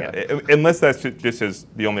interesting. Yeah. Unless that's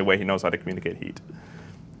just the only way he knows how to communicate heat,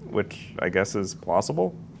 which I guess is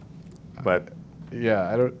plausible. But yeah,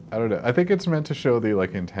 I don't know. I think it's meant to show the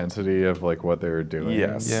like intensity of like what they're doing.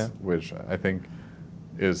 Yes. Yeah. Which I think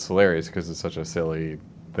is hilarious because it's such a silly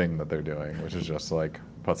thing that they're doing, which is just like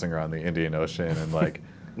putzing around the Indian Ocean and like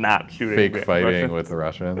not shooting fake fighting Russians. with the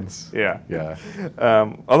Russians. Yeah. Yeah.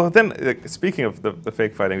 Although then, speaking of the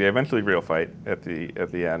fake fighting, they eventually real fight at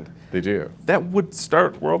the end. They do. That would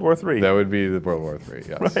start World War III. That would be the World War III,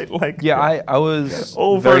 yes. Right? Like Yeah, I was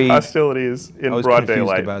overt very hostilities in I was broad confused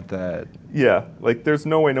daylight. about that. Yeah, like there's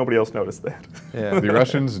no way nobody else noticed that. Yeah. The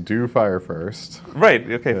Russians do fire first. Right,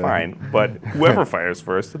 okay, Yeah. fine. But whoever fires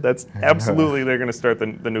first, that's absolutely they're going to start the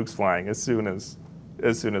nukes flying as soon as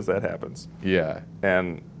that happens. Yeah.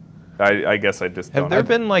 And I guess I just Have don't. there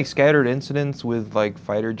been like scattered incidents with like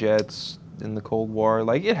fighter jets in the Cold War?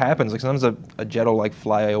 Like it happens. Like sometimes a jet will like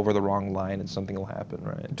fly over the wrong line and something will happen,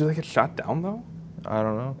 right? Do they get shot down though? I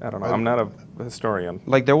don't know. I don't know. I'm not a historian.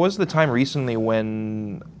 Like there was the time recently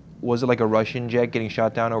when was it like a Russian jet getting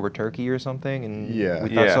shot down over Turkey or something, and Yeah. we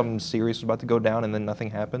thought Yeah. something serious was about to go down, and then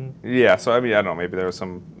nothing happened. Yeah, so I mean, I don't know. Maybe there was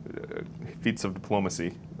some feats of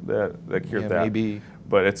diplomacy that cured Yeah, that. maybe.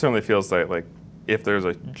 But it certainly feels like if there's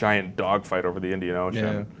a giant dogfight over the Indian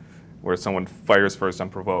Ocean, Yeah. where someone fires first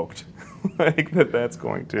unprovoked, like that's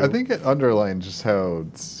going to. I think it underlined just how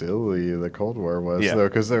silly the Cold War was, Yeah. though,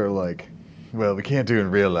 because they were like, well, we can't do it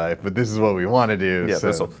in real life, but this is what we want to do. Yeah, so.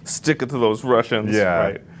 this will stick it to those Russians. Yeah.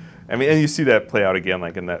 Right. I mean, and you see that play out again,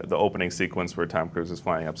 like in the opening sequence where Tom Cruise is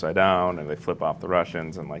flying upside down and they flip off the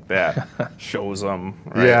Russians, and like that shows them.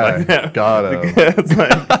 Right? Yeah, like that. got 'em. It's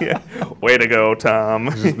like, yeah, way to go, Tom.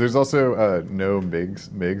 There's also no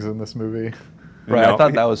MiGs in this movie. Right, No. I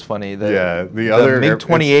thought that was funny. The other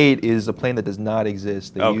MiG-28 is a plane that does not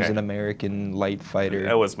exist. They Okay. use an American light fighter.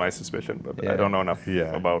 That was my suspicion, but I Yeah. don't know enough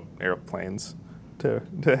Yeah. about airplanes to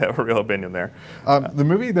have a real opinion there. The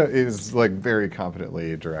movie that is like very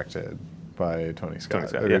competently directed by Tony Scott.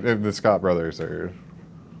 Scott, yeah. The Scott brothers are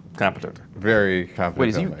Competent. very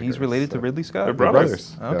competent. Wait, filmmakers, he's related to so. Ridley Scott? They're They're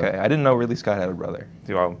brothers. brothers. Okay, I didn't know Ridley Scott had a brother.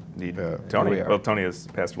 You all need Yeah. Tony. Here we are. Well, Tony has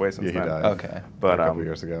passed away since Yeah, he then. died. Okay. But a couple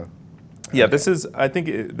years ago. yeah, this is. I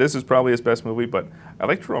think this is probably his best movie. But I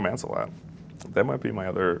like True Romance a lot. That might be my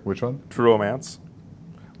other. Which one? True Romance.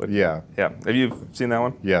 Yeah. Yeah. Have you seen that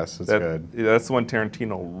one? Yes, it's good. That's the one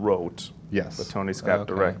Tarantino wrote. Yes. But Tony Scott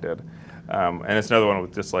Okay. directed. And it's another one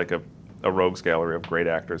with just like a rogues gallery of great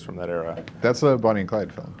actors from that era. That's a Bonnie and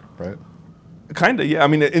Clyde film, right? Kind of, yeah. I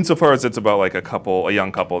mean, insofar as it's about like a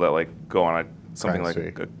young couple that like go on something like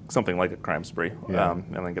a crime spree, Yeah. and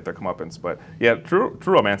then get their comeuppance. But yeah, True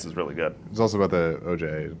Romance is really good. It's also about the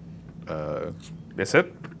OJ. Is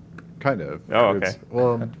it? Kind of. Oh, okay.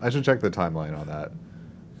 Well, I should check the timeline on that.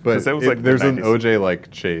 But 'Cause that was, like, the there's an 90s. OJ like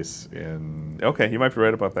chase in. Okay, you might be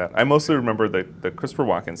right about that. I mostly remember the Christopher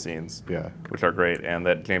Walken scenes, Yeah. which are great, and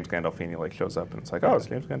that James Gandolfini like shows up, and it's like, oh, it's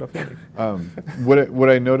James Gandolfini. What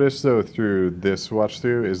I noticed though through this watch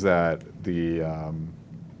through is that the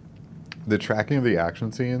tracking of the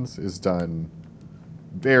action scenes is done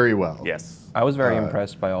very well. Yes. I was very Uh,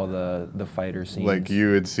 impressed by all the fighter scenes. Like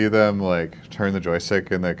you would see them like turn the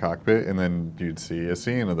joystick in the cockpit, and then you'd see a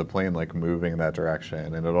scene of the plane like moving in that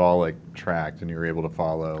direction, and it all like tracked, and you were able to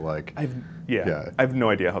follow like. I have no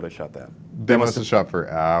idea how they shot that. They must have shot for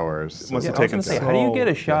hours. Must Yeah, have I was taken gonna say, so- how do you get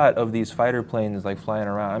a shot of these fighter planes like flying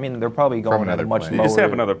around? I mean, they're probably going at another a much plane. You lower. just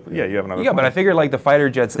have another. Yeah, you have another. Yeah, but I plane. figure like the fighter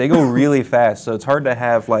jets, they go really fast, so it's hard to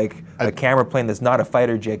have like a camera plane that's not a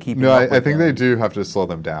fighter jet keeping No, up I with think them. they do have to slow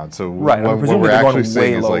them down. So Right, I mean, what presumably we're they're going actually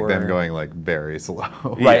seeing way is like them lower. going like very slow.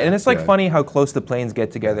 Right, and it's like Yeah. funny how close the planes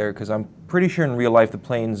get together because I'm pretty sure in real life the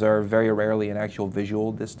planes are very rarely an actual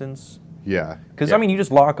visual distance. Yeah. Because I mean, you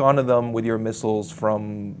just lock onto them with your missiles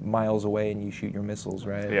from miles away and you shoot your missiles,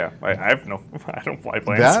 right? Yeah, I have no. I don't fly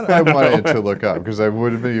planes. That I don't wanted know. to look up because I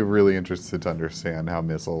would be really interested to understand how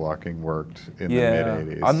missile locking worked in the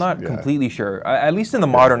mid 80s. I'm not completely sure. At least in the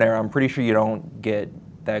modern era, I'm pretty sure you don't get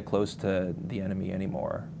that close to the enemy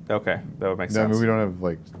anymore. Okay, that would make No, I sense. mean, we don't have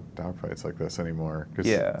like dogfights like this anymore.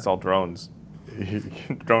 Yeah. It's all drones.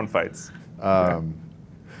 Drone fights.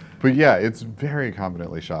 But yeah, it's very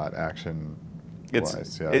competently shot action.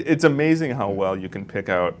 It's amazing how well you can pick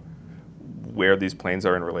out where these planes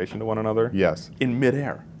are in relation to one another. Yes. In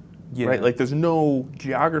midair. Yeah. Right? Like there's no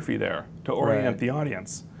geography there to orient Right. the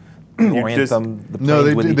audience. Orient them, the No,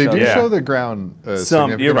 planes with they each other. do Yeah. show the ground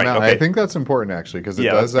Some, you're right, amount. okay. I think that's important actually because it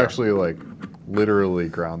Yeah, does that's fair. actually like literally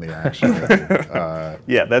ground the action.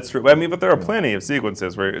 Yeah, that's true. I mean, but there are plenty of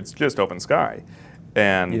sequences where it's just open sky,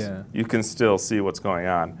 and Yeah. you can still see what's going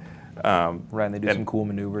on. Right, and they do some cool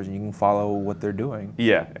maneuvers, and you can follow what they're doing.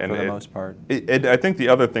 Yeah, for the most part. I think the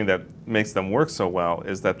other thing that makes them work so well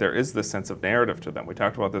is that there is this sense of narrative to them. We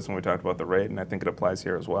talked about this when we talked about The Raid, and I think it applies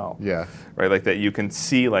here as well. Yeah. Right, like that you can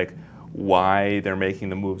see like why they're making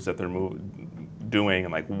the moves that they're doing,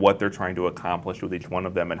 and like what they're trying to accomplish with each one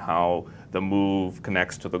of them, and how the move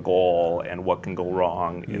connects to the goal, and what can go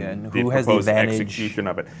wrong in and the who has the proposed advantage. execution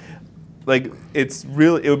of it. Like it's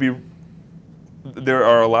really, it would be. There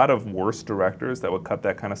are a lot of worse directors that would cut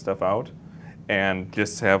that kind of stuff out and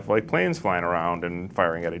just have like planes flying around and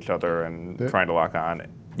firing at each other and trying to lock on.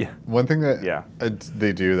 Yeah. One thing that Yeah.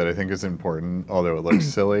 they do that I think is important, although it looks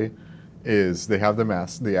silly, is they have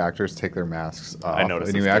the actors take their masks off, I noticed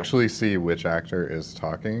and you this too. actually see which actor is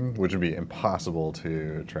talking, which would be impossible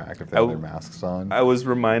to track if they have their masks on. I was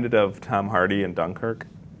reminded of Tom Hardy in Dunkirk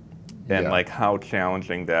and Yeah. like how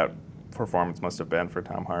challenging that performance must have been for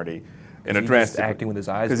Tom Hardy. In a He's just drastic, acting with his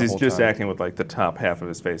eyes because the he's whole just time. acting with like the top half of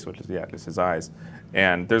his face, which is just his eyes.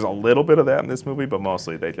 And there's a little bit of that in this movie, but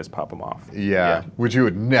mostly they just pop him off. Yeah, which you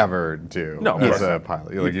would never do No, of as course a not.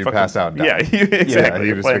 pilot. You'd Like you fucking- pass out. And die. Yeah, exactly.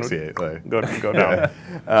 you Your plane would asphyxiate. Like. Go down.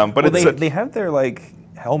 But Well, it's they have their like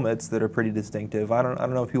helmets that are pretty distinctive. I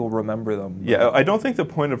don't know if people remember them. but- yeah, I don't think the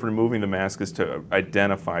point of removing the mask is to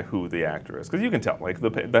identify who the actor is, because you can tell. Like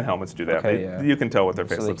the helmets do that. Okay, yeah. You can tell what their So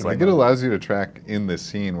face they looks can like. Like it allows you to track in the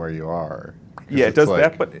scene where you are. 'Cause Yeah, it it's does like-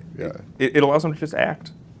 that, but yeah. it allows them to just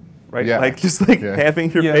act, right? Yeah. Like just like Yeah.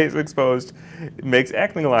 having your Yeah. face exposed makes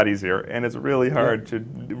acting a lot easier, and it's really hard to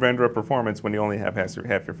render a performance when you only have half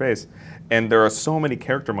your face. And there are so many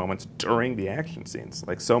character moments during the action scenes.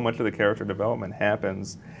 Like so much of the character development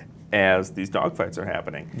happens as these dogfights are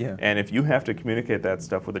happening. Yeah. And if you have to communicate that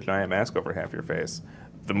stuff with a giant mask over half your face,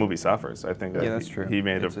 the movie suffers. I think that Yeah, that's true. he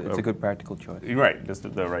made it's a good practical choice. You're right, just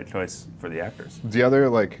the right choice for the actors. The other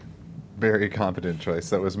like very competent choice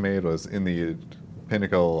that was made was in the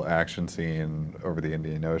pinnacle action scene over the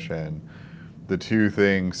Indian Ocean. The two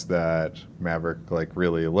things that Maverick like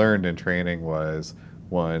really learned in training was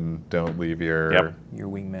one, don't leave your Yep. Your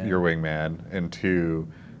wingman. wingman, and two,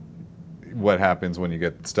 what happens when you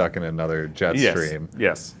get stuck in another jet stream.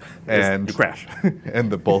 Yes. And- you crash. And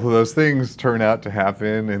both of those things turn out to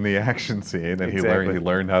happen in the action scene, and Exactly. he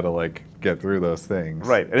learned how to like get through those things.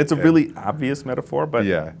 Right, and it's a really obvious metaphor, but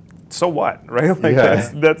Yeah. so what, right? Like Yeah.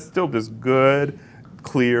 that's still just good,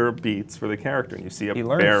 clear beats for the character, and you see a He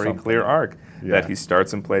learns very something. clear arc Yeah. that he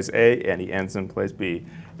starts in place A and he ends in place B,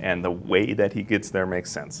 and the way that he gets there makes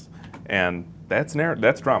sense, and that's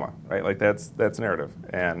that's drama, right? Like that's narrative,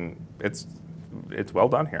 and it's well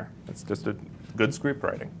done here. It's just a good script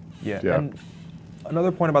writing. Yeah. Yeah. And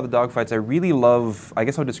another point about the dogfights, I really love, I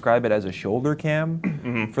guess I'll describe it as a shoulder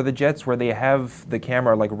cam for the jets, where they have the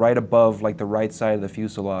camera like right above like the right side of the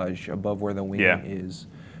fuselage, above where the wing Yeah. is.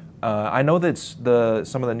 I know that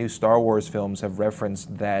some of the new Star Wars films have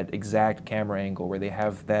referenced that exact camera angle, where they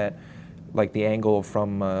have that, like the angle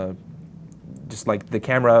from just like the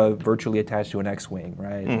camera virtually attached to an X-wing,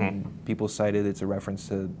 right? And people cited it's a reference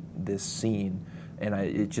to this scene, and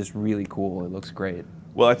it's just really cool. It looks great.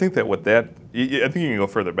 Well, I think that I think you can go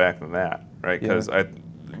further back than that, right? Because Yeah.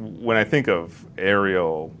 when I think of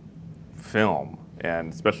aerial film,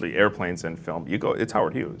 and especially airplanes in film, it's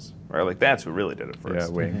Howard Hughes, right? Like that's who really did it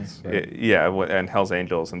first. Yeah, wings. And Hell's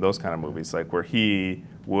Angels and those kind of movies, like where he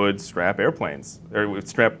would strap would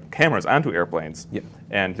strap cameras onto airplanes, Yeah.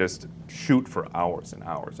 and just shoot for hours and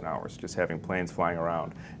hours and hours, just having planes flying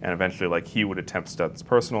around. And eventually, like he would attempt stunts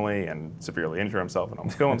personally and severely injure himself and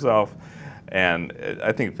almost kill himself. And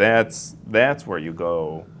I think that's where you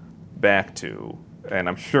go back to. And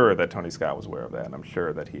I'm sure that Tony Scott was aware of that, and I'm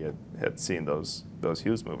sure that he had seen those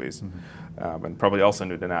Hughes movies, and probably also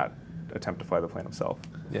knew to not attempt to fly the plane himself.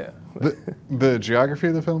 Yeah. The geography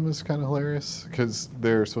of the film is kind of hilarious because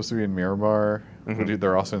they're supposed to be in Miramar, but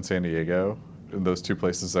they're also in San Diego. And those two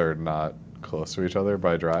places are not close to each other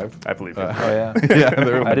by drive. I believe you. Oh yeah. Yeah,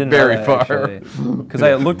 they're I didn't very know far. that, because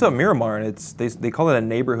I looked up Miramar and they call it a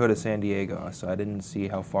neighborhood of San Diego, so I didn't see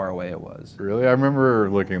how far away it was. Really? I remember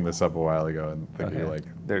looking this up a while ago and thinking like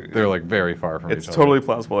they're like very far from each other. It's totally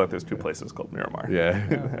plausible that there's two places called Miramar.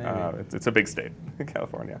 Yeah. It's a big state,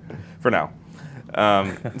 California, for now.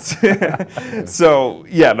 So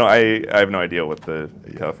yeah, no, I have no idea what the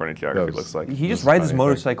California geography looks like. He just rides his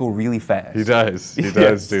motorcycle really fast. He does. He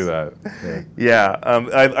does do that. Yeah,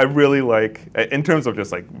 I really like, in terms of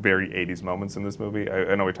just like very 80s moments in this movie,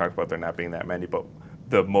 I know we talked about there not being that many, but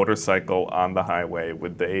the motorcycle on the highway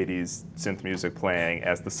with the 80s synth music playing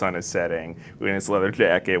as the sun is setting, in his leather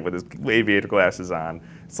jacket with his aviator glasses on.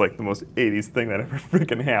 It's like the most 80s thing that ever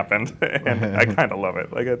freaking happened, and I kind of love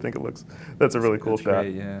it. Like, I think that's a really cool shot.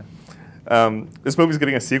 Great, yeah. This movie's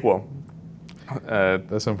getting a sequel.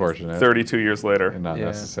 That's unfortunate. 32 years later. And not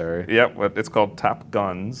necessary. Yep, it's called Top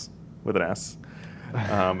Guns with an S.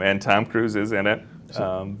 And Tom Cruise is in it.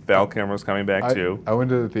 Val Kilmer's coming back too. I went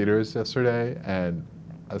to the theaters yesterday and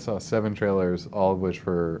I saw 7 trailers, all of which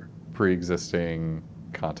were pre-existing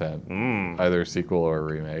content, either sequel or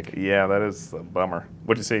remake. Yeah, that is a bummer.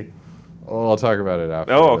 What'd you see? Well, I'll talk about it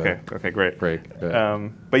after. Oh, okay. Okay, great. Break.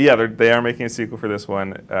 But yeah, they are making a sequel for this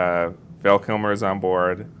one. Val Kilmer is on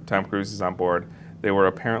board. Tom Cruise is on board. They were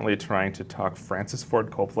apparently trying to talk Francis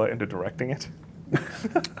Ford Coppola into directing it.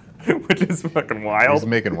 Which is fucking wild. He's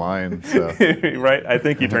making wine, so. Right? I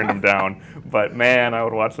think he turned him down. But man, I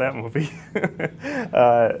would watch that movie.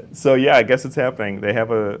 So yeah, I guess it's happening. They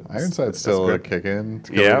have Ironside's still kicking.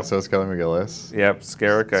 Yeah. So is Kelly McGillis. Yep,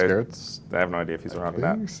 Skerritt. I have no idea if he's around or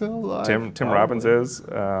not. He's still alive. Tim Robbins is.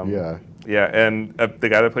 Yeah. Yeah, and the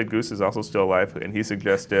guy that played Goose is also still alive, and he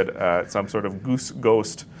suggested some sort of goose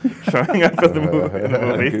ghost showing up in the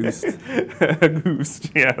movie. A goose,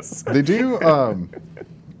 yes. They do,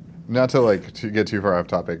 not to to get too far off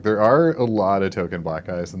topic, there are a lot of token black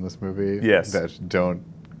guys in this movie that don't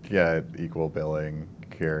get equal billing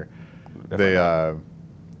here. Definitely.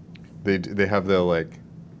 They have the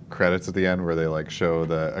credits at the end where they show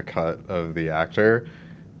a cut of the actor.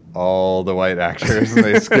 All the white actors, and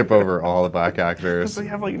they skip over all the black actors. They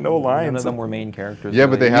have no lines. None of them were main characters. Yeah,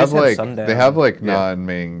 but they have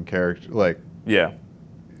non-main character Yeah,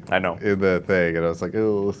 I know. In the thing, and I was like,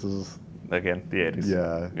 oh, this is again the 80s.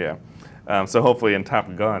 Yeah. So hopefully in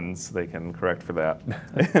Top Guns they can correct for that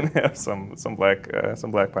and have some black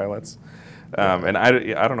pilots. And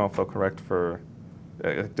I don't know if they'll correct for.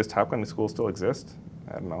 Does Top Gun School still exist?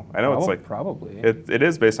 I don't know. I know it's probably. It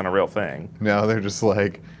is based on a real thing. No, they're just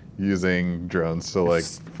using drones to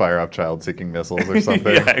fire up child-seeking missiles or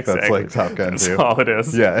something. Yeah, exactly. That's Top Gun too. That's all it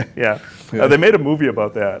is. Yeah. Yeah. They made a movie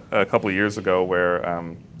about that a couple of years ago where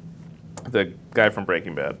the guy from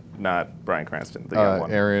Breaking Bad, not Bryan Cranston, the young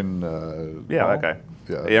one. Aaron. Yeah, Paul? that guy.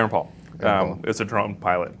 Yeah. Aaron Paul. It's a drone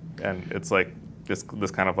pilot, and it's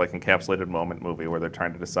this kind of encapsulated moment movie where they're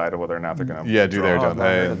trying to decide whether or not they're going to do their don't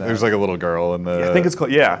they? There's a little girl in the. I think it's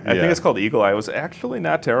called I think it's called Eagle Eye. It was actually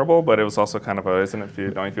not terrible, but it was also kind of don't you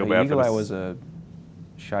feel bad? Eagle Eye was a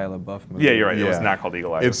Shia LaBeouf movie. Yeah, you're right. It was not called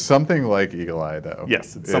Eagle Eye. It's something like Eagle Eye though.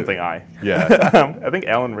 Yes, it's something Eye. Yeah. I think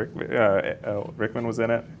Alan Rickman was in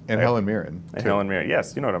it. And Helen Mirren. And Helen Mirren.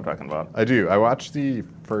 Yes, you know what I'm talking about. I do. I watched the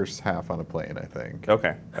first half on a plane, I think.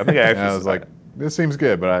 Okay. I think I actually. And I was like, this seems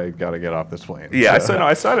good, but I got to get off this plane. Yeah,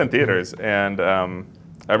 I saw it in theaters, and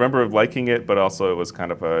I remember liking it, but also it was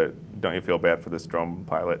kind of a don't you feel bad for this drone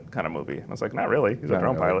pilot kind of movie. And I was like, not really. He's a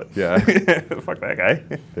drone pilot. Yeah. Fuck that guy.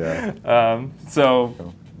 Yeah.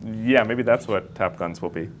 Yeah, maybe that's what Top Guns will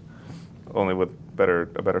be, only with a better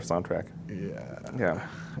soundtrack. Yeah. Yeah.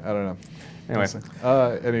 I don't know. Anyway.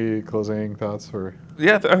 Any closing thoughts for?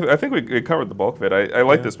 Yeah, I think we covered the bulk of it. I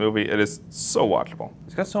like this movie. It is so watchable.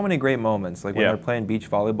 It's got so many great moments. When they're playing beach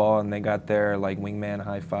volleyball and they got their wingman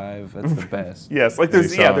high five. That's the best. Yes,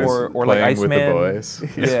 there's or Iceman. With the boys.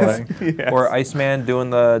 Yes. Or Iceman doing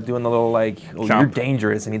the little you're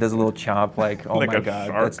dangerous, and he does a little chomp. Oh my god,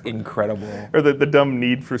 shark. That's incredible. Or the dumb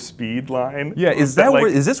Need for Speed line. Yeah, is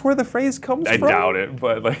this where the phrase comes from? I doubt it,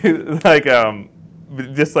 but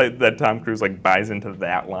just that Tom Cruise buys into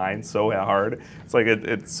that line so hard. It's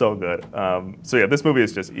it's so good. So yeah, this movie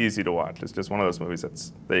is just easy to watch. It's just one of those movies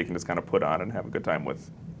that you can just kind of put on and have a good time with.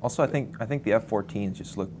 Also, I think the F-14s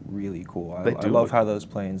just look really cool. I love look how those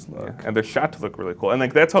planes look. Yeah. And they're shot to look really cool. And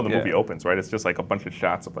that's how the movie opens, right? It's just a bunch of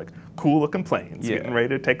shots of cool looking planes getting ready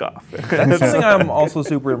to take off. That's something I'm also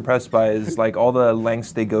super impressed by is all the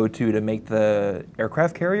lengths they go to make the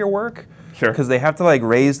aircraft carrier work. Sure. Because they have to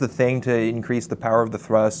raise the thing to increase the power of the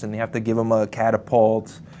thrust, and they have to give them a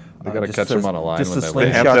catapult. They got to catch them on a line just when to they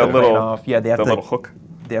slingshot have that the plane off. Yeah, they have little hook.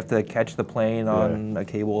 They have to catch the plane on a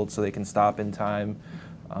cable so they can stop in time.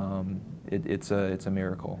 It's a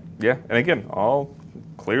miracle. Yeah, and again, all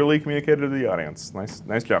clearly communicated to the audience. Nice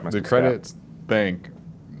job, Mr. The credits thank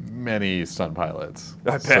many stunt pilots.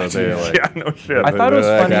 I bet. So they Yeah, no shit. I thought it was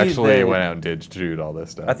funny actually that- went out and did shoot all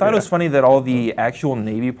this stuff. I thought it was funny that all the actual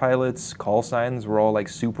Navy pilots' call signs were all like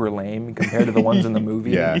super lame compared to the ones in the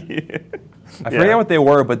movie. Yeah. I forget what they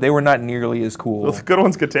were, but they were not nearly as cool. Those good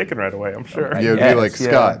ones get taken right away, I'm sure. Yeah, it'd be like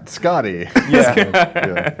Scotty. Yeah.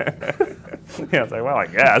 Yeah, it's like, well, I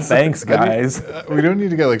guess. Thanks, guys. We don't need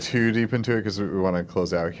to get like too deep into it because we want to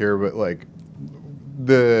close out here, but like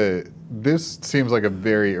this seems like a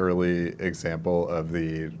very early example of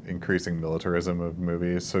the increasing militarism of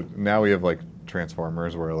movies. So now we have like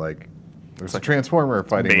Transformers where like there's a Transformer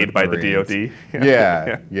fighting Made with by Marines. the DoD.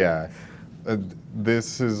 Yeah.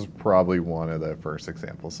 This is probably one of the first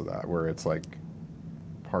examples of that where it's like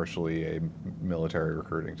partially a military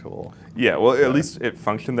recruiting tool. Yeah, well, at least it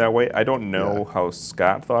functioned that way. I don't know how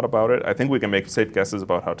Scott thought about it. I think we can make safe guesses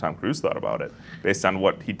about how Tom Cruise thought about it based on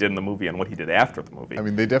what he did in the movie and what he did after the movie. I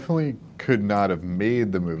mean, they definitely could not have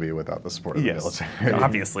made the movie without the support of the military.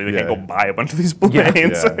 Obviously, they can't go buy a bunch of these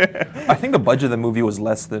planes. I think the budget of the movie was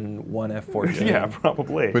less than one F-14. Yeah,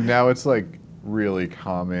 probably. But now it's like really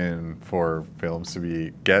common for films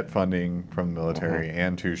to get funding from the military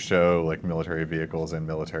and to show like military vehicles and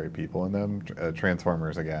military people in them.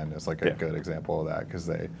 Transformers again is like a good example of that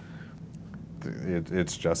because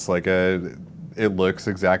it's just like it looks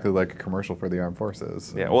exactly like a commercial for the armed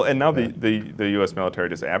forces. Yeah, well, and now the U.S. military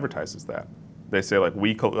just advertises that. They say like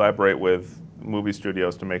we collaborate with movie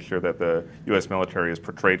studios to make sure that the U.S. military is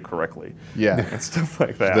portrayed correctly. Yeah. And stuff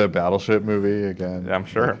like that. The Battleship movie again. I'm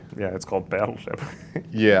sure. Yeah, it's called Battleship.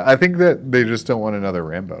 Yeah, I think that they just don't want another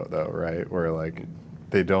Rambo though, right? Where like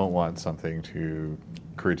they don't want something to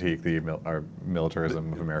critique the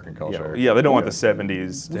militarism of American culture. Yeah, they don't want the 70s to We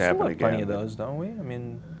happen still have again. plenty of those, don't we? I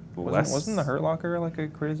mean, Less. wasn't the Hurt Locker like a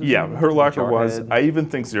criticism? Yeah, Hurt Locker was. Jarhead? I even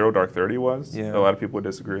think Zero Dark 30 was. Yeah. A lot of people would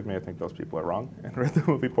disagree with me. I think those people are wrong and read the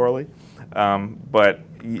movie poorly. But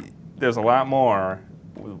there's a lot more,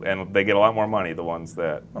 and they get a lot more money, the ones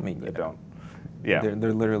that don't. Yeah.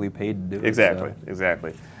 They're literally paid to do it. Exactly,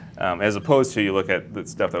 exactly. As opposed to you look at the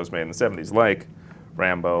stuff that was made in the 70s, like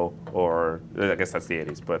Rambo, or I guess that's the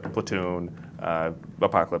 80s, but Platoon,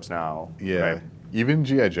 Apocalypse Now. Yeah. Right? Even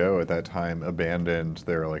G.I. Joe at that time abandoned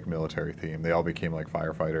their like military theme. They all became like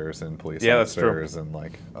firefighters and police officers and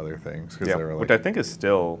like other things because they were like, which I think is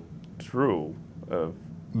still true.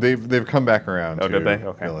 They've come back around to did they?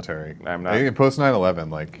 Okay. military. I'm not. I think post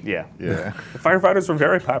 9/11, like Yeah. yeah. The firefighters were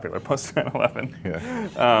very popular post 9/11.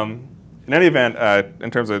 Yeah. In any event,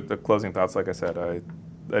 in terms of the closing thoughts, like I said,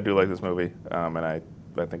 I do like this movie, and I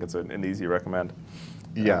think it's an easy recommend.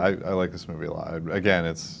 Yeah, I like this movie a lot. Again,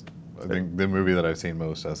 it's I think the movie that I've seen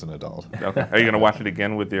most as an adult. Okay. Are you going to watch it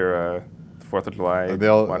again with your 4th of July?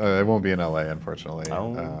 I won't be in LA, unfortunately.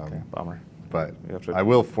 Oh, okay. Bummer. But I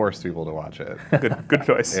will force people to watch it. Good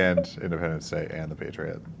choice. And Independence Day and The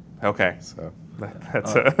Patriot. Okay. So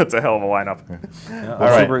that's a hell of a lineup. Yeah,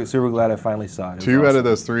 All right. super glad I finally saw it. Two out of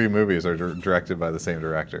those three movies are directed by the same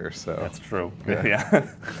director. So That's true. Yeah.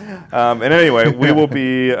 And anyway, we will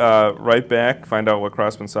be right back. Find out what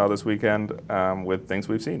Crossman saw this weekend with Things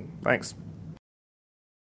We've Seen. Thanks.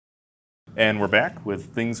 And we're back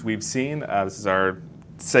with Things We've Seen. This is our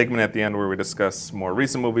segment at the end where we discuss more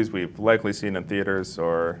recent movies we've likely seen in theaters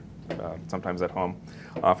or sometimes at home,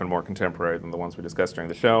 often more contemporary than the ones we discussed during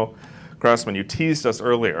the show. Crossman, you teased us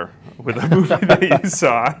earlier with a movie that you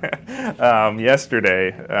saw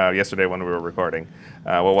yesterday when we were recording.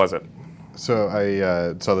 What was it? So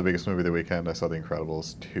I saw the biggest movie of the weekend. I saw The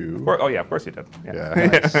Incredibles 2. Of course you did. Yeah.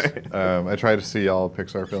 Nice. I try to see all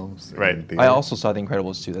Pixar films. Right. in theater. I also saw The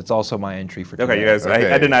Incredibles 2. That's also my entry for today. Okay, you guys,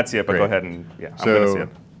 Okay, I did not see it, but great. go ahead and, I'm going to see it.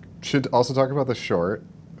 Should also talk about the short.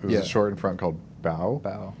 There's Yeah. a short in front called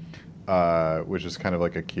Bao, which is kind of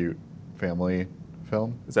like a cute family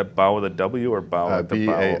film. Is that Bao with a W or Bao with the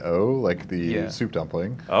Bao? B-A-O, like the soup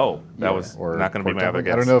dumpling. Oh, that Yeah. was Or not going to be pork my other dumpling.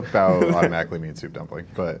 guess. I don't know if Bao automatically means soup dumpling,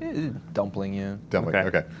 but Dumpling, yeah. dumpling.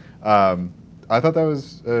 Okay. Okay. I thought that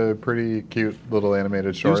was a pretty cute little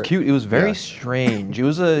animated short. It was cute. It was very Yeah. strange. It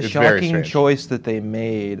was a It's very shocking strange. choice that they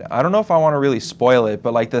made. I don't know if I want to really spoil it,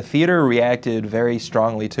 but like the theater reacted very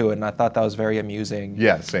strongly to it, and I thought that was very amusing.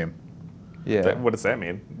 Yeah, same. Yeah. What does that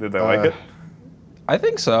mean? Did they like it? I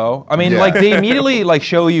think so. I mean, Yeah. like they immediately like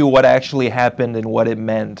show you what actually happened and what it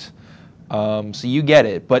meant. So you get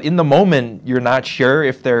it, but in the moment you're not sure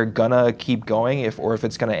if they're gonna keep going, or if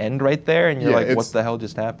it's gonna end right there, and you're Yeah, like, "What the hell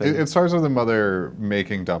just happened?" It starts with the mother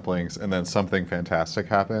making dumplings, and then something fantastic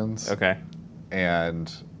happens. Okay.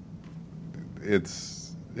 and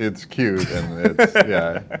it's cute and it's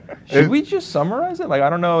yeah. Should we just summarize it? Like I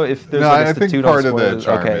don't know if there's no, like a I think statute part on of the spoilers.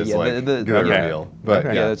 charm Okay, is yeah, like the good okay. reveal, but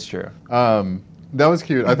yeah, that's true. That was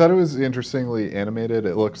cute. I thought it was interestingly animated.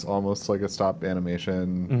 It looks almost like a stop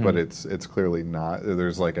animation, but it's clearly not.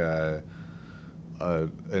 There's like an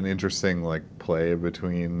interesting like play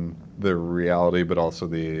between the reality, but also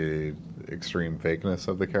the extreme fakeness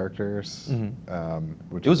of the characters.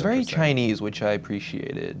 Which It was is very interesting. Chinese, which I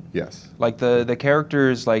appreciated. Yes. Like the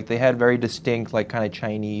characters, like they had very distinct, like kind of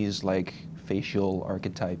Chinese, like facial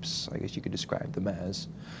archetypes. I guess you could describe them as.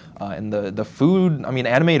 And the food, I mean,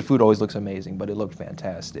 animated food always looks amazing, but it looked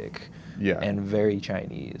fantastic. Yeah. And very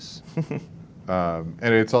Chinese. And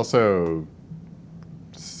it's also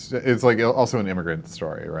like also an immigrant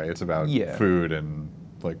story, right? It's about Yeah. food and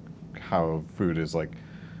like how food is like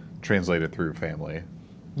translated through family.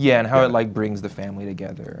 Yeah, and how Yeah. it like brings the family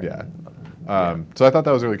together. Yeah. and, So I thought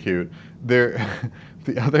that was really cute. The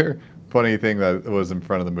other funny thing that was in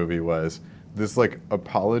front of the movie was this like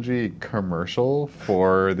apology commercial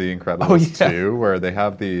for The Incredibles 2, where they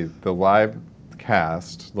have the live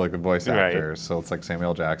cast, like the voice actors. So it's like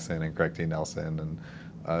Samuel Jackson and Greg T. Nelson and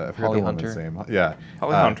I forget Holly the woman's Hunter. name. Yeah.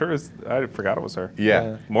 Holly Hunter is. I forgot it was her.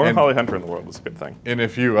 Yeah. More than And- Holly Hunter in the world is a good thing. and a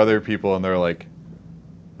few other people, and they're like,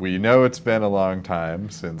 we know it's been a long time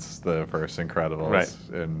since the first Incredibles, Right.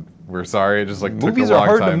 and we're sorry it just like Movies took a are long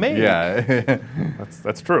hard to time. make. Yeah,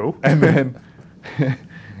 That's true. and then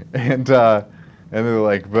and they're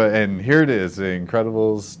like, and here it is, The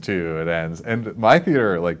Incredibles 2. It ends, and my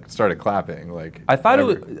theater like started clapping. Like I thought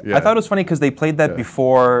yeah. I thought it was funny because they played that Yeah.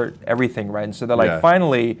 before everything, right? And so they're like, Yeah.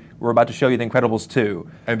 finally, we're about to show you The Incredibles 2.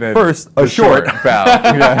 And then first, the a short. bow.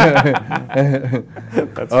 Yeah.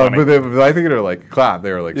 That's funny. But I think they were like clap.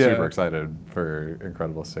 They were like Yeah. super excited for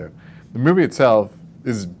Incredibles 2. The movie itself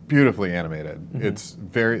is beautifully animated. It's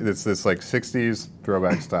this like 60s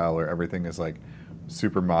throwback style where everything is like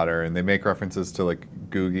super modern. They make references to like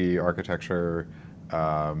Googie architecture.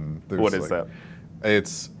 What is that?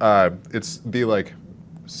 It's the like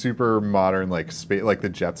super modern like space, like the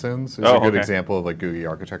Jetsons is a good okay. example of like Googie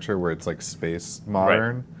architecture where it's like space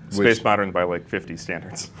modern. Space modern by like 50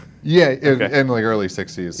 standards. Yeah, Okay. and like early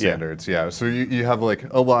 60s standards, yeah. So you have like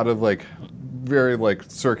a lot of like very like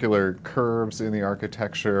circular curves in the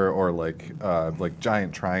architecture or like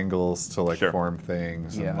giant triangles to like Sure. form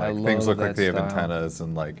things. Yeah, and I like things love look like that they have style. antennas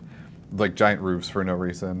and like giant roofs for no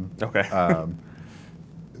reason. Okay.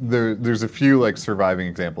 There's a few like surviving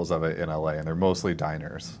examples of it in LA, and they're mostly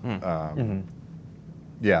diners.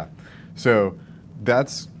 Yeah, so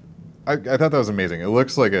I thought that was amazing. It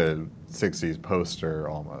looks like a 60s poster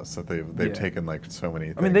almost that they've Yeah. taken like so many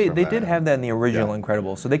things. I mean, they from did have that in the original Yeah.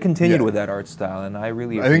 Incredibles, so they continued Yeah. with that art style, and I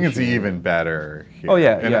really I think it's appreciate it. even better here. Oh,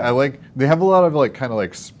 yeah, and yeah. I like they have a lot of like kind of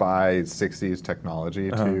like spy 60s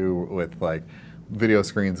technology Uh-huh. too, with like video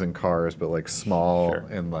screens in cars, but like small Sure.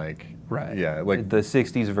 and like Right. yeah, like the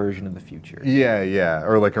 60s version of the future. yeah,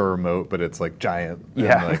 or like a remote, but it's like giant. and,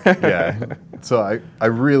 Yeah. like, yeah. So I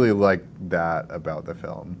really like that about the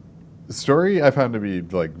film. The story I found to be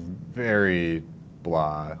like very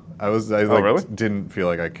blah. I really? didn't feel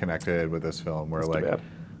like I connected with this film. Where That's too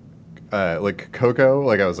like like Coco,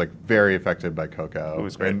 like I was like very affected by Coco. It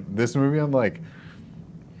was great. And this movie, I'm like,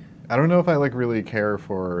 I don't know if I like really care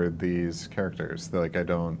for these characters. Like I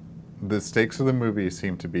don't. The stakes of the movie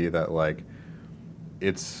seem to be that like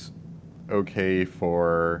it's okay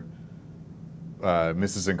for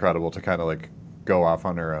Mrs. Incredible to kind of like go off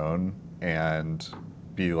on her own and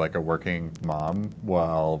be like a working mom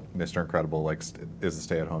while Mr. Incredible like is a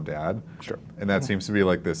stay-at-home dad. Sure. And that seems to be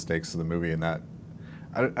like the stakes of the movie, and that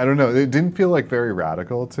I don't know. It didn't feel like very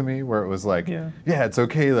radical to me, where it was like, Yeah. it's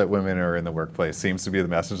okay that women are in the workplace. Seems to be the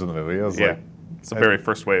message of the movie. I was Yeah. like, It's a very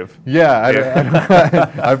first wave.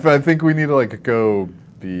 yeah, I think we need to like go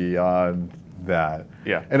beyond that.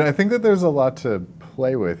 Yeah. And I think that there's a lot to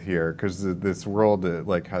play with here because this world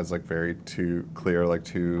like has like very two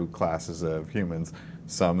classes of humans,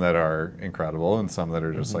 some that are incredible and some that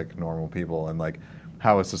are just like normal people, and like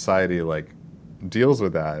how a society like deals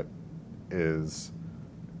with that is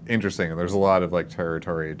interesting, and there's a lot of like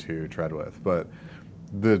territory to tread with. But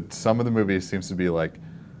some of the movie seems to be like,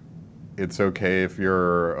 it's okay if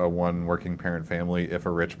you're a one working parent family if a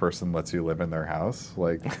rich person lets you live in their house.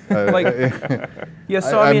 Like, Yeah,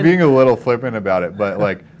 so I'm I mean, being a little flippant about it, but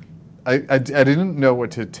like, I didn't know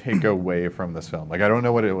what to take away from this film. Like, I don't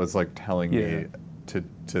know what it was like telling me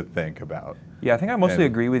to think about. yeah, I think I mostly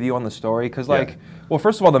and- agree with you on the story because, Yeah. like, well,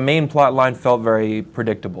 first of all, the main plot line felt very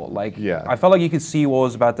predictable. Like, Yeah. I felt like you could see what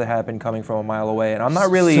was about to happen coming from a mile away, and I'm not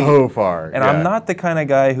really so far, And I'm not the kind of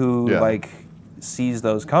guy who Yeah. like sees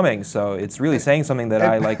those coming. So it's really saying something that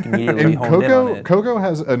I like immediately honed Coco, in on it. Coco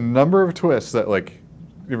has a number of twists that like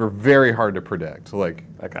they were very hard to predict. Like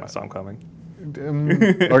I kind of saw him coming.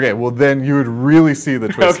 Okay, well then you would really see the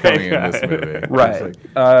twist coming in this movie. Right.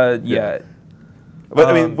 Like, Yeah. But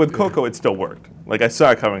I mean, with Coco, it still worked. Like I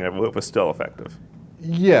saw it coming, it was still effective.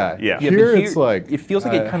 Yeah. Yeah. Here, but it's like it feels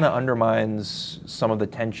like it kind of undermines some of the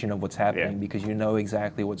tension of what's happening because you know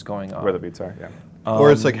exactly what's going on. Where the beats are, yeah.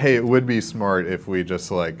 or it's like, hey, it would be smart if we just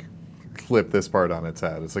like flip this part on its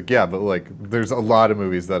head. It's like, yeah, but like there's a lot of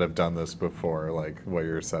movies that have done this before, like what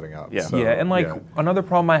you're setting up. Yeah. So, yeah, and like another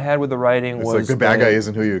problem I had with the writing it's was like the bad that- guy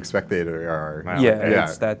isn't who you expect they are. Wow. Yeah,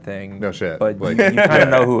 it's that thing. No shit. But Like- you kind of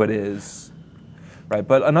know who it is. Right,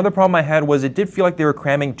 but another problem I had was it did feel like they were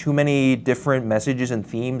cramming too many different messages and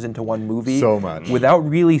themes into one movie. So much. Without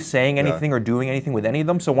really saying anything or doing anything with any of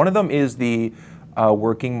them. So one of them is the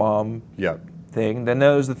working mom Yeah. thing. Then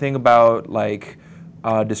there was the thing about like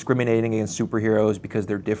discriminating against superheroes because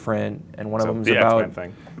they're different, and one of them is the about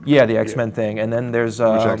X-Men thing. Yeah, the X-Men thing. And then there's Which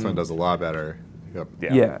X-Men does a lot better. Yep.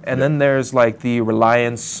 yeah, and then there's like the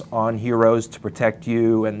reliance on heroes to protect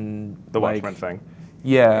you, and The like, Watchmen thing.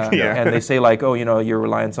 Yeah, Yeah. and they say like, oh, you know, your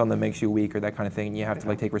reliance on them makes you weak or that kind of thing. And you have to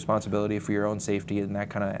like take responsibility for your own safety and that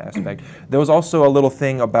kind of aspect. There was also a little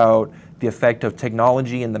thing about the effect of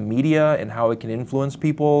technology in the media and how it can influence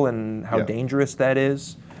people and how dangerous that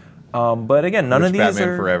is. But again, none of these Batman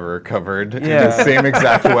are. Forever covered in Yeah. the same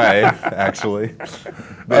exact way, actually.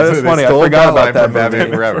 That's funny, I stole forgot that line about that from Batman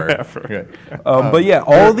movie. Forever. Yeah. But yeah,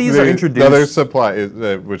 all these are introduced. The other subplot,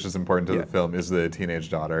 is, which is important to the film, is the teenage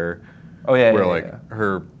daughter. Oh yeah, where yeah, like yeah.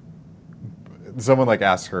 her, someone like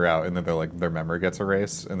asks her out, and then they're like their memory gets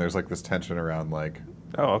erased, and there's like this tension around like,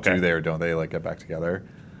 Oh, okay. do they or don't they like get back together?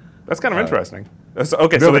 That's kind of interesting.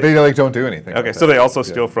 Okay, No, so but they like don't do anything. okay, with so it. they also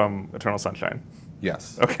Yeah. steal from Eternal Sunshine.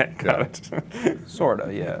 Yes. Okay, got it.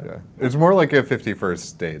 Sorta, yeah. Yeah. It's more like a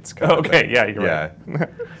 51st Dates kind of Okay, thing. yeah, you're right.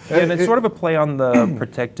 Yeah, and it's sort of a play on the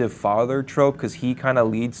protective father trope because he kind of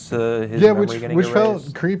leads to his Yeah, memory getting which erased.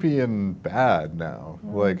 felt creepy and bad now.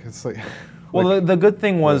 Like it's like. Well, like, the good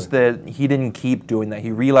thing was that he didn't keep doing that.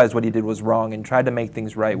 He realized what he did was wrong and tried to make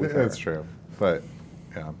things right with her. that's true, but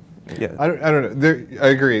yeah. Yeah. I don't know. I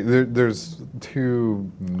agree. There's too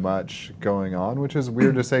much going on, which is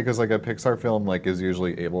weird to say because like a Pixar film like is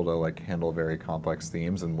usually able to like handle very complex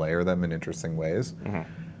themes and layer them in interesting ways.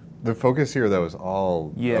 The focus here though is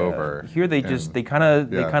all Yeah. over. Here they just and- they kind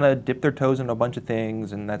yeah. of dip their toes into a bunch of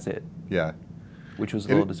things and that's it, yeah. which was a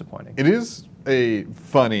little disappointing. It is a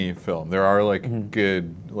funny film. There are like Mm-hmm.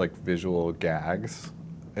 good like visual gags,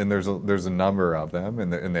 and there's a number of them,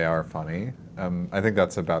 and they are funny. I think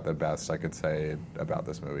that's about the best I could say about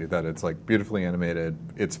this movie. That it's like beautifully animated.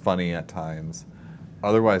 It's funny at times.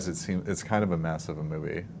 Otherwise, it's kind of a mess of a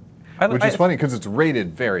movie, which is funny because it's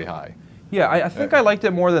rated very high. Yeah, I think I liked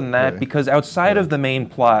it more than that Really? because outside of the main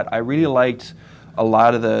plot, I really liked a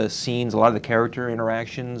lot of the scenes, a lot of the character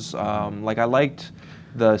interactions. Like I liked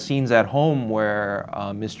the scenes at home where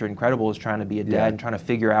Mr. Incredible is trying to be a dad Yeah. and trying to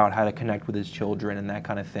figure out how to connect with his children and that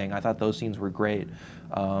kind of thing. I thought those scenes were great.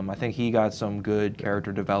 I think he got some good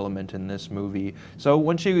character development in this movie. So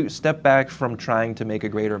once you step back from trying to make a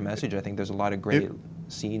greater message, I think there's a lot of great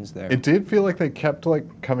scenes there. It did feel like they kept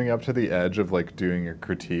like coming up to the edge of like doing a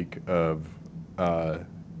critique of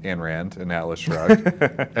Ayn Rand and Atlas Shrugged,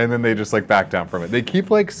 and then they just like back down from it. They keep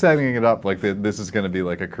like setting it up like this is going to be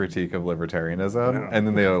like a critique of libertarianism, and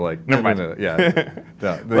then they are like, Never mind. no, yeah,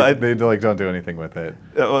 no, Well, they like don't do anything with it.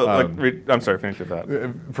 I'm sorry, finish with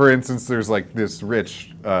that. For instance, there's like this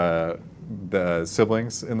rich the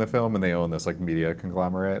siblings in the film, and they own this like media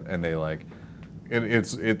conglomerate, and they like.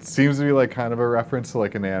 It seems to be like kind of a reference to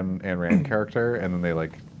like an Ayn Rand character, and then they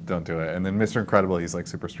like don't do it. And then Mr. Incredible, he's like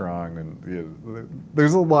super strong, and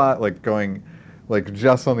there's a lot like going like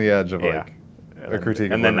just on the edge of like a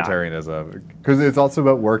critique of libertarianism, because it's also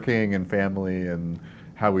about working and family and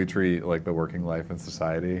how we treat like the working life in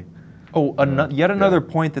society. Oh, yet another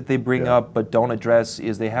Yeah. point that they bring Yeah. up but don't address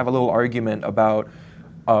is they have a little argument about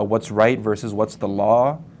what's right versus what's the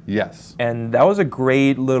law. Yes. And that was a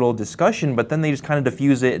great little discussion, but then they just kind of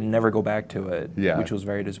diffuse it and never go back to it, Yeah. which was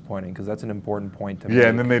very disappointing because that's an important point to make. Yeah,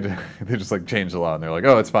 and then they just like change the law, and they're like,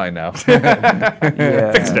 oh, it's fine now.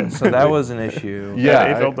 Yeah, so that was an issue.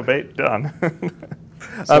 Yeah, age-old debate done.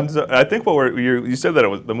 So I think you said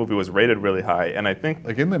that the movie was rated really high, and I think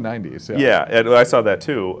like in the 90s. Yeah, I saw that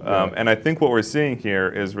too. And I think what we're seeing here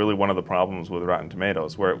is really one of the problems with Rotten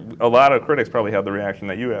Tomatoes, where a lot of critics probably have the reaction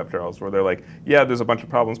that you have, Charles, where they're like, yeah, there's a bunch of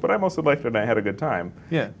problems, but I mostly liked it and I had a good time.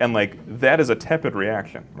 Yeah. And like that is a tepid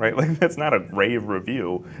reaction, right? Like that's not a rave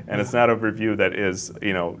review, and it's not a review that is,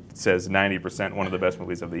 says 90% one of the best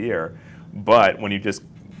movies of the year. But when you just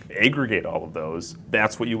aggregate all of those,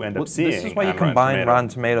 that's what you end up seeing. This is why you combine Rotten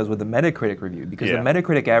Tomatoes with the Metacritic review, because the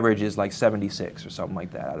Metacritic average is like 76 or something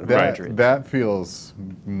like that out of 100. That feels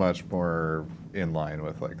much more in line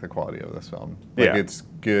with like the quality of this film. Like it's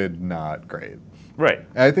good, not great. Right.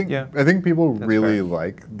 I think people really fair.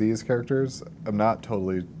 like these characters. I'm not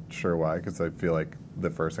totally sure why, because I feel like the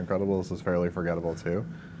first Incredibles was fairly forgettable too.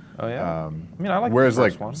 Oh yeah. I mean, I like whereas the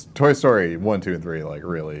first like one. Toy Story 1, 2, and 3 like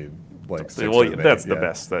really like. That's the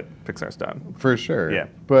best that Pixar's done for sure. Yeah.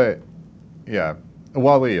 But yeah,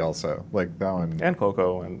 WALL-E also like that one. And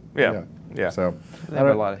Coco and yeah. So They have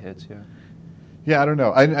a lot of hits. Yeah. Yeah, I don't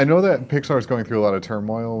know. I know that Pixar was going through a lot of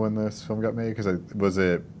turmoil when this film got made, because was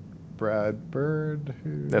it Brad Bird?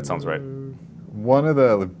 That sounds right. One of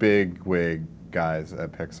the big wig guys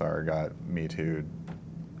at Pixar got Me Too'd.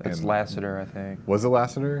 It's Lasseter, I think. Was it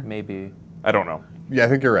Lasseter? Maybe. I don't know. Yeah, I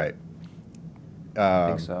think you're right. I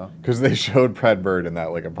think so. Because they showed Brad Bird in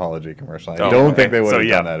that like apology commercial. I Oh, don't okay. think they would have So,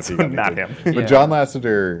 done that if he got not Me Too'd. him. But Yeah. John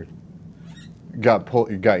Lasseter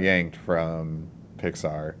got yanked from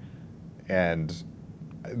Pixar, and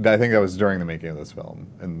I think that was during the making of this film,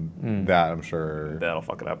 and that I'm sure That'll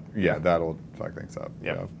fuck it up. Yeah, that'll fuck things up.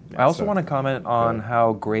 Yeah. I also want to comment on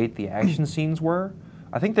how great the action scenes were.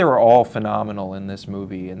 I think they were all phenomenal in this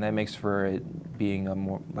movie, and that makes for it being a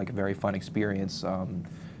more like a very fun experience.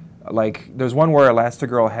 Like there's one where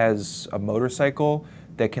Elastigirl has a motorcycle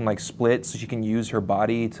that can like split, so she can use her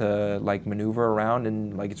body to like maneuver around,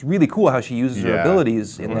 and like it's really cool how she uses her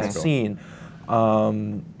abilities in that scene.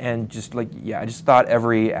 And just like I just thought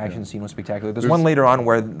every action scene was spectacular. There's one later on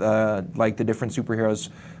where like the different superheroes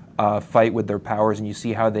fight with their powers, and you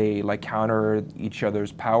see how they like counter each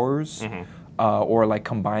other's powers. Or like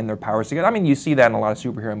combine their powers together. I mean, you see that in a lot of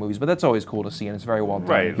superhero movies, but that's always cool to see, and it's very well done.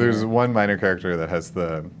 Right. There's one minor character that has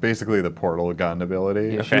basically the portal gun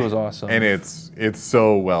ability. Yeah, she was awesome. And it's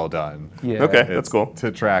so well done. Yeah. Okay, that's cool.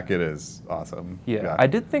 To track it is awesome. Yeah. I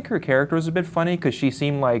did think her character was a bit funny because she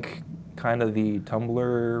seemed like kind of the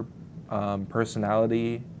Tumblr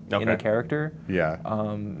personality in a character. Yeah.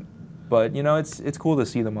 But it's cool to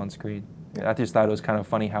see them on screen. I just thought it was kind of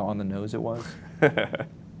funny how on the nose it was.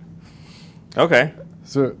 Okay.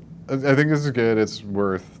 So I think this is good. It's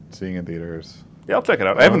worth seeing in theaters. Yeah, I'll check it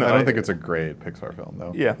out. I don't think it's a great Pixar film,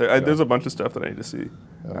 though. Yeah, there's a bunch of stuff that I need to see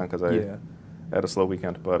because I had a slow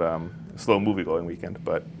weekend, but slow movie-going weekend.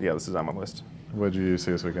 But yeah, this is on my list. What did you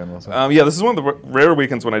see this weekend, Wilson? Yeah, this is one of the rare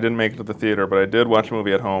weekends when I didn't make it to the theater, but I did watch a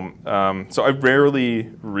movie at home. So I rarely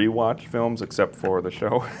rewatch films except for the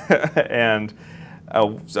show, and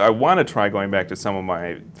so I want to try going back to some of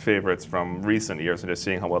my favorites from recent years and just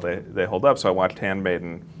seeing how well they hold up. So I watched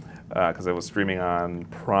Handmaiden because it was streaming on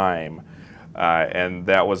Prime. And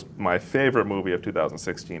that was my favorite movie of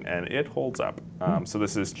 2016, and it holds up. So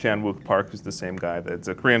this is Chan-wook Park, who's the same guy. It's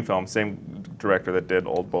a Korean film, same director that did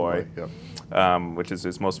Old Boy, which is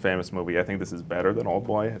his most famous movie. I think this is better than Old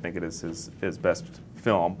Boy. I think it is his best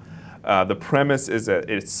film. The premise is that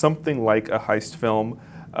it's something like a heist film.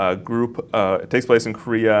 It takes place in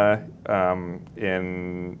Korea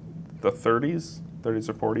in the 30s or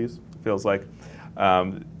 40s, feels like.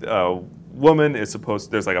 Woman is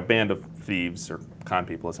there's like a band of thieves or con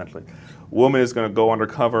people essentially. Woman is going to go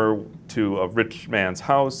undercover to a rich man's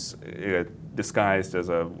house disguised as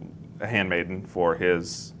a handmaiden for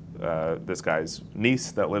this guy's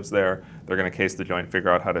niece that lives there. They're going to case the joint,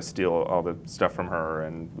 figure out how to steal all the stuff from her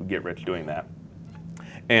and get rich doing that.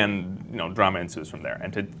 And drama ensues from there.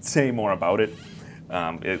 And to say more about it,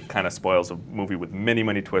 it kind of spoils a movie with many,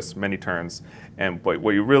 many twists, many turns. And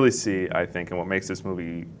what you really see, I think, and what makes this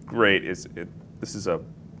movie great is this is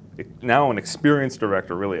now an experienced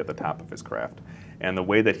director really at the top of his craft. And the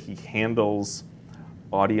way that he handles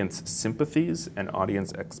audience sympathies and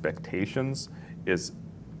audience expectations is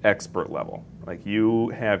expert level. Like you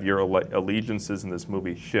have your allegiances in this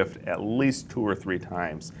movie shift at least 2 or 3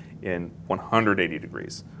 times in 180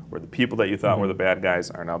 degrees, where the people that you thought were the bad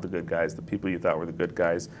guys are now the good guys. The people you thought were the good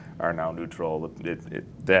guys are now neutral.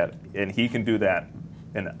 And he can do that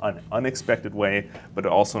in an unexpected way, but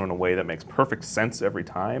also in a way that makes perfect sense every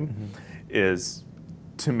time, is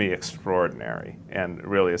to me extraordinary and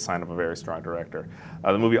really a sign of a very strong director.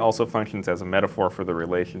 The movie also functions as a metaphor for the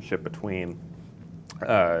relationship between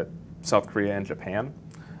South Korea and Japan,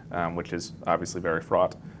 which is obviously very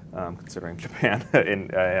fraught, considering Japan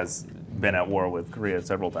has been at war with Korea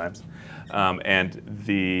several times. And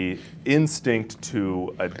the instinct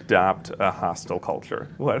to adopt a hostile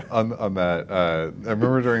culture. What? On that, I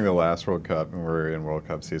remember during the last World Cup, and we're in World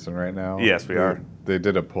Cup season right now. Yes, we are. They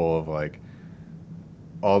did a poll of like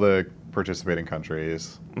all the participating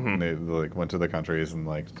countries. And they like went to the countries and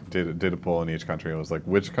like did a poll in each country. And it was like,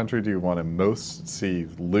 which country do you want to most see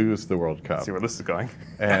lose the World Cup? See where this is going.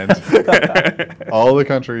 And all the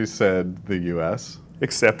countries said the U.S.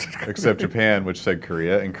 Except Japan, which said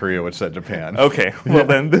Korea, and Korea, which said Japan. Okay, well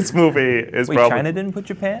then this movie is Wait, probably... China didn't put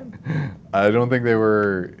Japan? I don't think they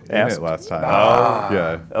were Asked? in it last time. Oh.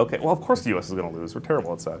 Yeah. Okay, well of course the U.S. is going to lose. We're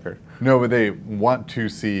terrible at soccer. No, but they want to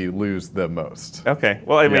see lose the most. Okay,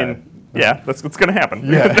 well I mean, yeah, that's what's going to happen.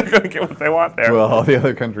 Yeah. They're going to get what they want there. Well, all the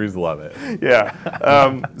other countries love it.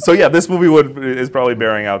 Yeah. So yeah, this movie is probably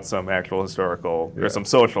bearing out some actual historical or some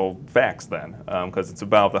social facts then, because it's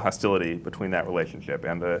about the hostility between that relationship.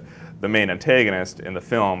 And the main antagonist in the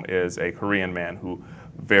film is a Korean man who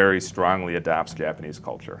very strongly adopts Japanese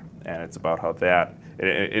culture, and it's about how that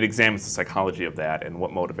it examines the psychology of that and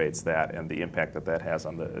what motivates that and the impact that has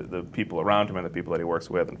on the people around him and the people that he works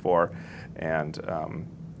with and for, and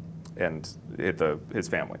his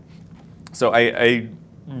family. So I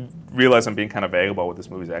realize I'm being kind of vague about what this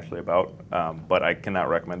movie is actually about, but I cannot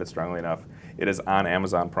recommend it strongly enough. It is on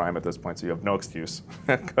Amazon Prime at this point, so you have no excuse.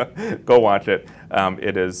 Go watch it.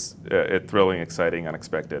 It is thrilling, exciting,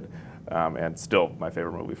 unexpected, and still my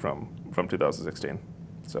favorite movie from 2016.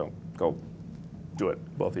 So go do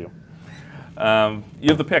it, both of you. You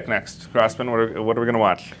have the pick next, Crossman. What are we going to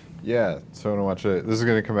watch? Yeah, so I want to watch it. This is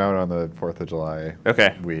going to come out on the 4th of July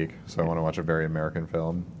week, so I want to watch a very American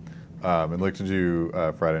film. I'd like to do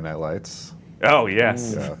Friday Night Lights. Oh,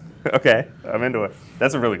 yes. Yeah. Okay, I'm into it.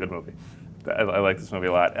 That's a really good movie. I like this movie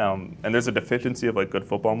a lot. And there's a deficiency of like good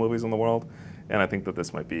football movies in the world, and I think that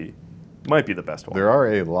this might be the best one. There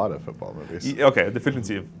are a lot of football movies. Okay, a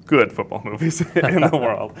deficiency of good football movies in the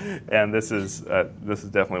world, and this is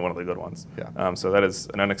definitely one of the good ones. Yeah. So that is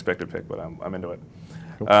an unexpected pick, but I'm into it.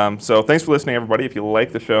 So thanks for listening, everybody. If you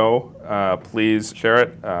like the show, please share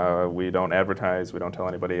it. We don't advertise. We don't tell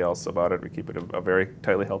anybody else about it. We keep it a very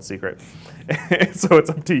tightly held secret. So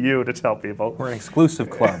it's up to you to tell people. We're an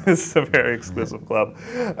exclusive club. It's a very exclusive club.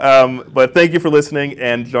 But thank you for listening,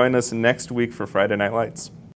 and join us next week for Friday Night Lights.